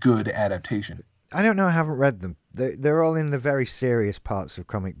was it a good adaptation. I don't know. I haven't read them, They're all in the very serious parts of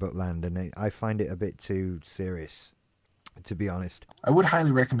comic book land, and I find it a bit too serious, to be honest. I would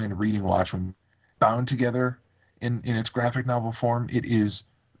highly recommend reading Watchmen bound together in its graphic novel form. It is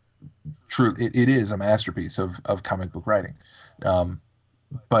true. It is a masterpiece of comic book writing.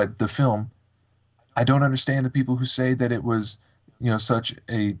 But the film, I don't understand the people who say that it was, such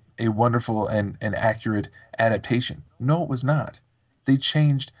a wonderful and accurate adaptation. No, it was not. They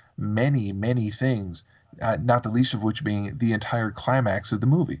changed many, many things, not the least of which being the entire climax of the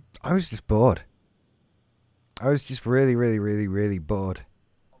movie. I was just bored. I was just really, really, really, really bored.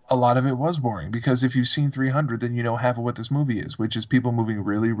 A lot of it was boring because if you've seen 300, then you know half of what this movie is, which is people moving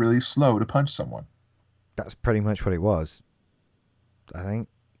really, really slow to punch someone. That's pretty much what it was. I think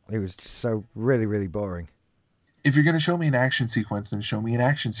it was just so really, really boring. If you're going to show me an action sequence, then show me an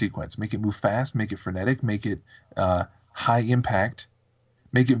action sequence. Make it move fast, make it frenetic, make it high impact,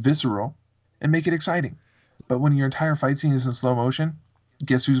 make it visceral, and make it exciting. But when your entire fight scene is in slow motion,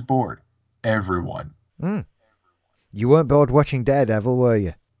 guess who's bored? Everyone. You weren't bored watching Daredevil, were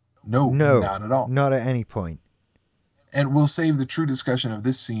you? No, not at all. Not at any point. And we'll save the true discussion of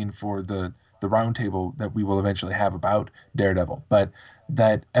this scene for the roundtable that we will eventually have about Daredevil. But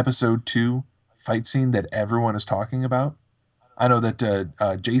that episode 2 fight scene that everyone is talking about, I know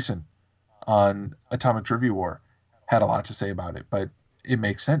that Jason on Atomic Trivia War had a lot to say about it, but it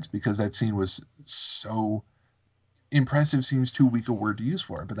makes sense because that scene was so impressive. Seems too weak a word to use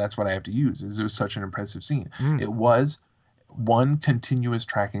for it, but that's what I have to use. It was such an impressive scene. It was one continuous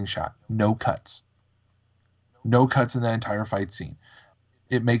tracking shot, no cuts in that entire fight scene.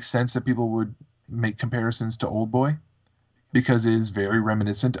 It makes sense that people would make comparisons to Oldboy because it is very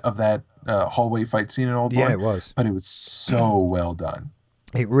reminiscent of that hallway fight scene in Oldboy. Yeah, it was. But it was so well done.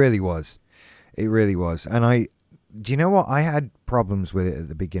 It really was. It really was. And do you know what? I had problems with it at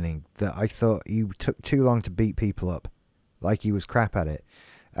the beginning, that I thought he took too long to beat people up, like he was crap at it.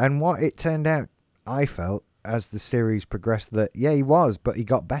 And what it turned out, I felt, as the series progressed, that, yeah, he was, but he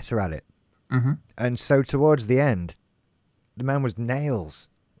got better at it. Mm-hmm. And so towards the end, the man was nails.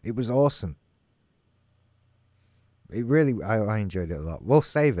 It was awesome. It really, I enjoyed it a lot. We'll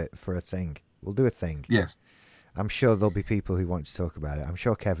save it for a thing. We'll do a thing. Yes. I'm sure there'll be people who want to talk about it. I'm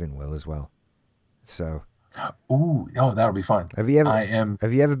sure Kevin will as well. So. Oh, that'll be fun. Have you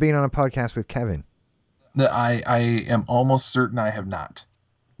ever been on a podcast with Kevin? I am almost certain I have not.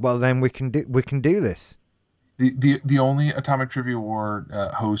 Well, then we can do this. The only Atomic Trivia War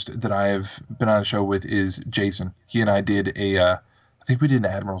host that I've been on a show with is Jason. He and I did I think we did an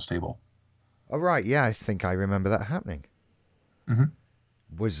Admiral's Table. Oh, right. Yeah, I think I remember that happening.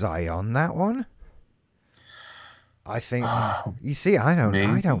 Mm-hmm. Was I on that one? I think. You see, I don't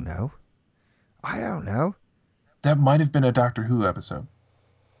know. I don't know. That might have been a Doctor Who episode.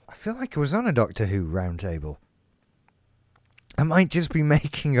 I feel like I was on a Doctor Who roundtable. I might just be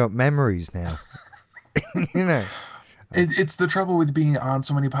making up memories now. You know. It's the trouble with being on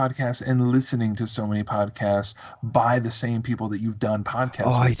so many podcasts and listening to so many podcasts by the same people that you've done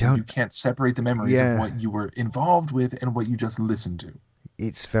podcasts with. You can't separate the memories of what you were involved with and what you just listened to.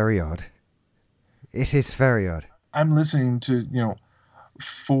 It's very odd. It is very odd. I'm listening to,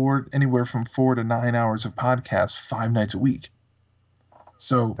 anywhere from 4 to 9 hours of podcasts 5 nights a week.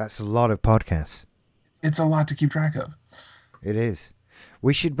 So that's a lot of podcasts. It's a lot to keep track of. It is.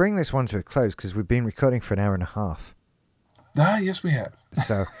 We should bring this one to a close because we've been recording for an hour and a half. Yes, we have.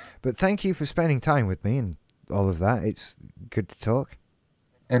 So, but thank you for spending time with me and all of that. It's good to talk.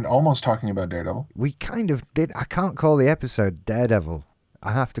 And almost talking about Daredevil. We kind of did. I can't call the episode Daredevil.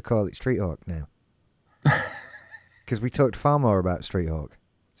 I have to call it Street Hawk now. Because we talked far more about Street Hawk.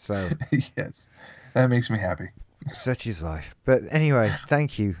 So yes, that makes me happy. Such is life. But anyway,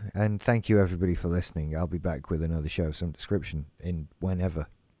 thank you. And thank you everybody for listening. I'll be back with another show of some description in whenever.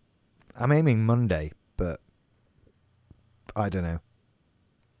 I'm aiming Monday, but I don't know.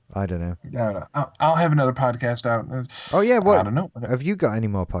 I don't know. I'll have another podcast out. Oh, yeah. What? I don't know. Have you got any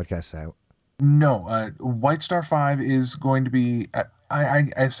more podcasts out? No. White Star 5 is going to be...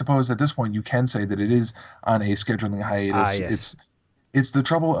 I suppose at this point you can say that it is on a scheduling hiatus. Yes. It's the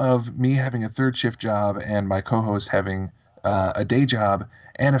trouble of me having a third shift job and my co-host having a day job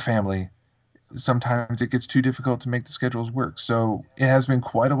and a family. Sometimes it gets too difficult to make the schedules work. So it has been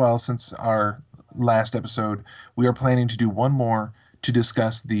quite a while since our last episode. We are planning to do one more to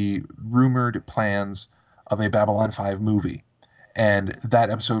discuss the rumored plans of a Babylon 5 movie. And that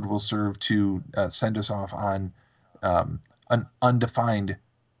episode will serve to send us off on an undefined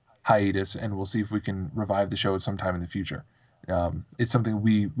hiatus, and we'll see if we can revive the show at some time in the future. It's something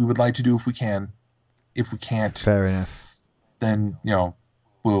we would like to do if we can. If we can't, fair enough. Then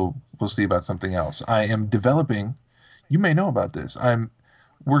we'll see about something else. I am developing. You may know about this. I'm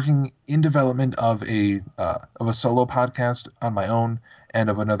working in development of a solo podcast on my own and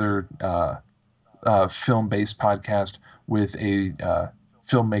of another film based podcast with a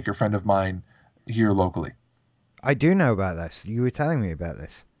filmmaker friend of mine here locally. I do know about this. You were telling me about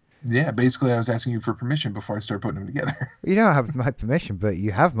this. Yeah, basically, I was asking you for permission before I started putting them together. You don't have my permission, but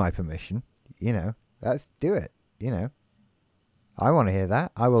you have my permission. Let's do it. I want to hear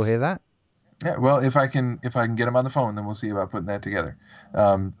that. I will hear that. Yeah, well, if I can get him on the phone, then we'll see about putting that together.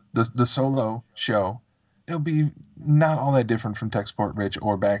 The solo show, it'll be not all that different from Tech Support Rich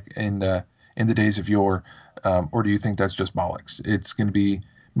or back in the days of yore. Or do you think that's just bollocks? It's going to be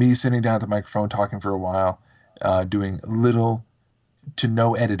me sitting down at the microphone talking for a while, doing little to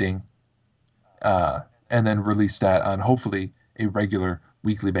no editing, and then release that on hopefully a regular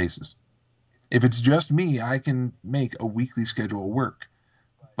weekly basis. If it's just me, I can make a weekly schedule work.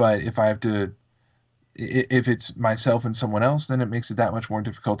 But if it's myself and someone else, then it makes it that much more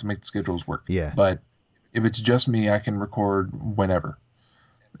difficult to make the schedules work. Yeah. But if it's just me, I can record whenever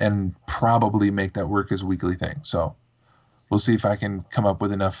and probably make that work as a weekly thing. So we'll see if I can come up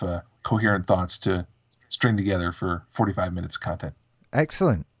with enough coherent thoughts to string together for 45 minutes of content.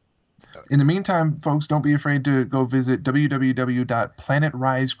 Excellent. In the meantime, folks, don't be afraid to go visit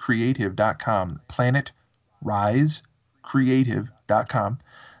www.planetrisecreative.com. Planetrisecreative.com.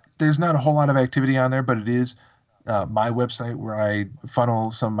 There's not a whole lot of activity on there, but it is my website where I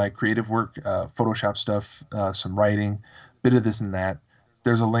funnel some of my creative work, Photoshop stuff, some writing, bit of this and that.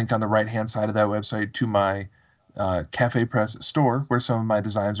 There's a link on the right-hand side of that website to my Cafe Press store where some of my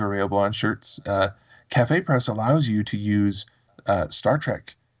designs are available on shirts. Cafe Press allows you to use Star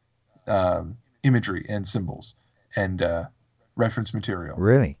Trek imagery and symbols and reference material.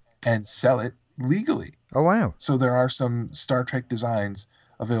 Really? And sell it legally. Oh, wow. So there are some Star Trek designs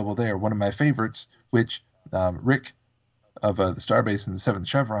available there. One of my favorites, which Rick of the Starbase and the Seventh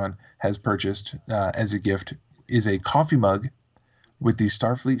Chevron has purchased as a gift, is a coffee mug with the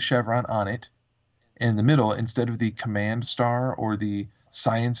Starfleet chevron on it. In the middle, instead of the command star or the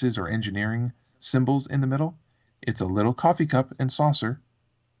sciences or engineering symbols in the middle, it's a little coffee cup and saucer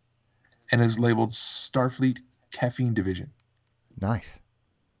and is labeled Starfleet Caffeine Division. Nice.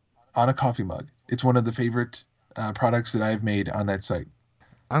 On a coffee mug. It's one of the favorite products that I've made on that site.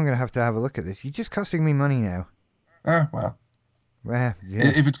 I'm going to have a look at this. You're just costing me money now. Well. Well,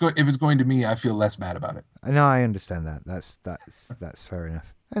 yeah. If it's going to me, I feel less bad about it. No, I understand that. That's fair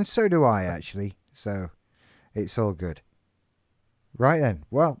enough. And so do I, actually. So it's all good. Right then.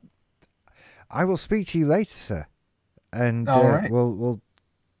 Well, I will speak to you later, sir. And right. we'll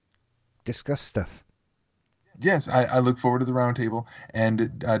discuss stuff. Yes, I look forward to the roundtable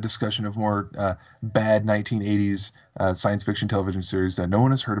and a discussion of more bad 1980s science fiction television series that no one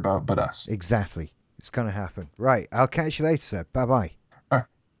has heard about but us. Exactly. It's going to happen. Right. I'll catch you later, sir. Bye-bye.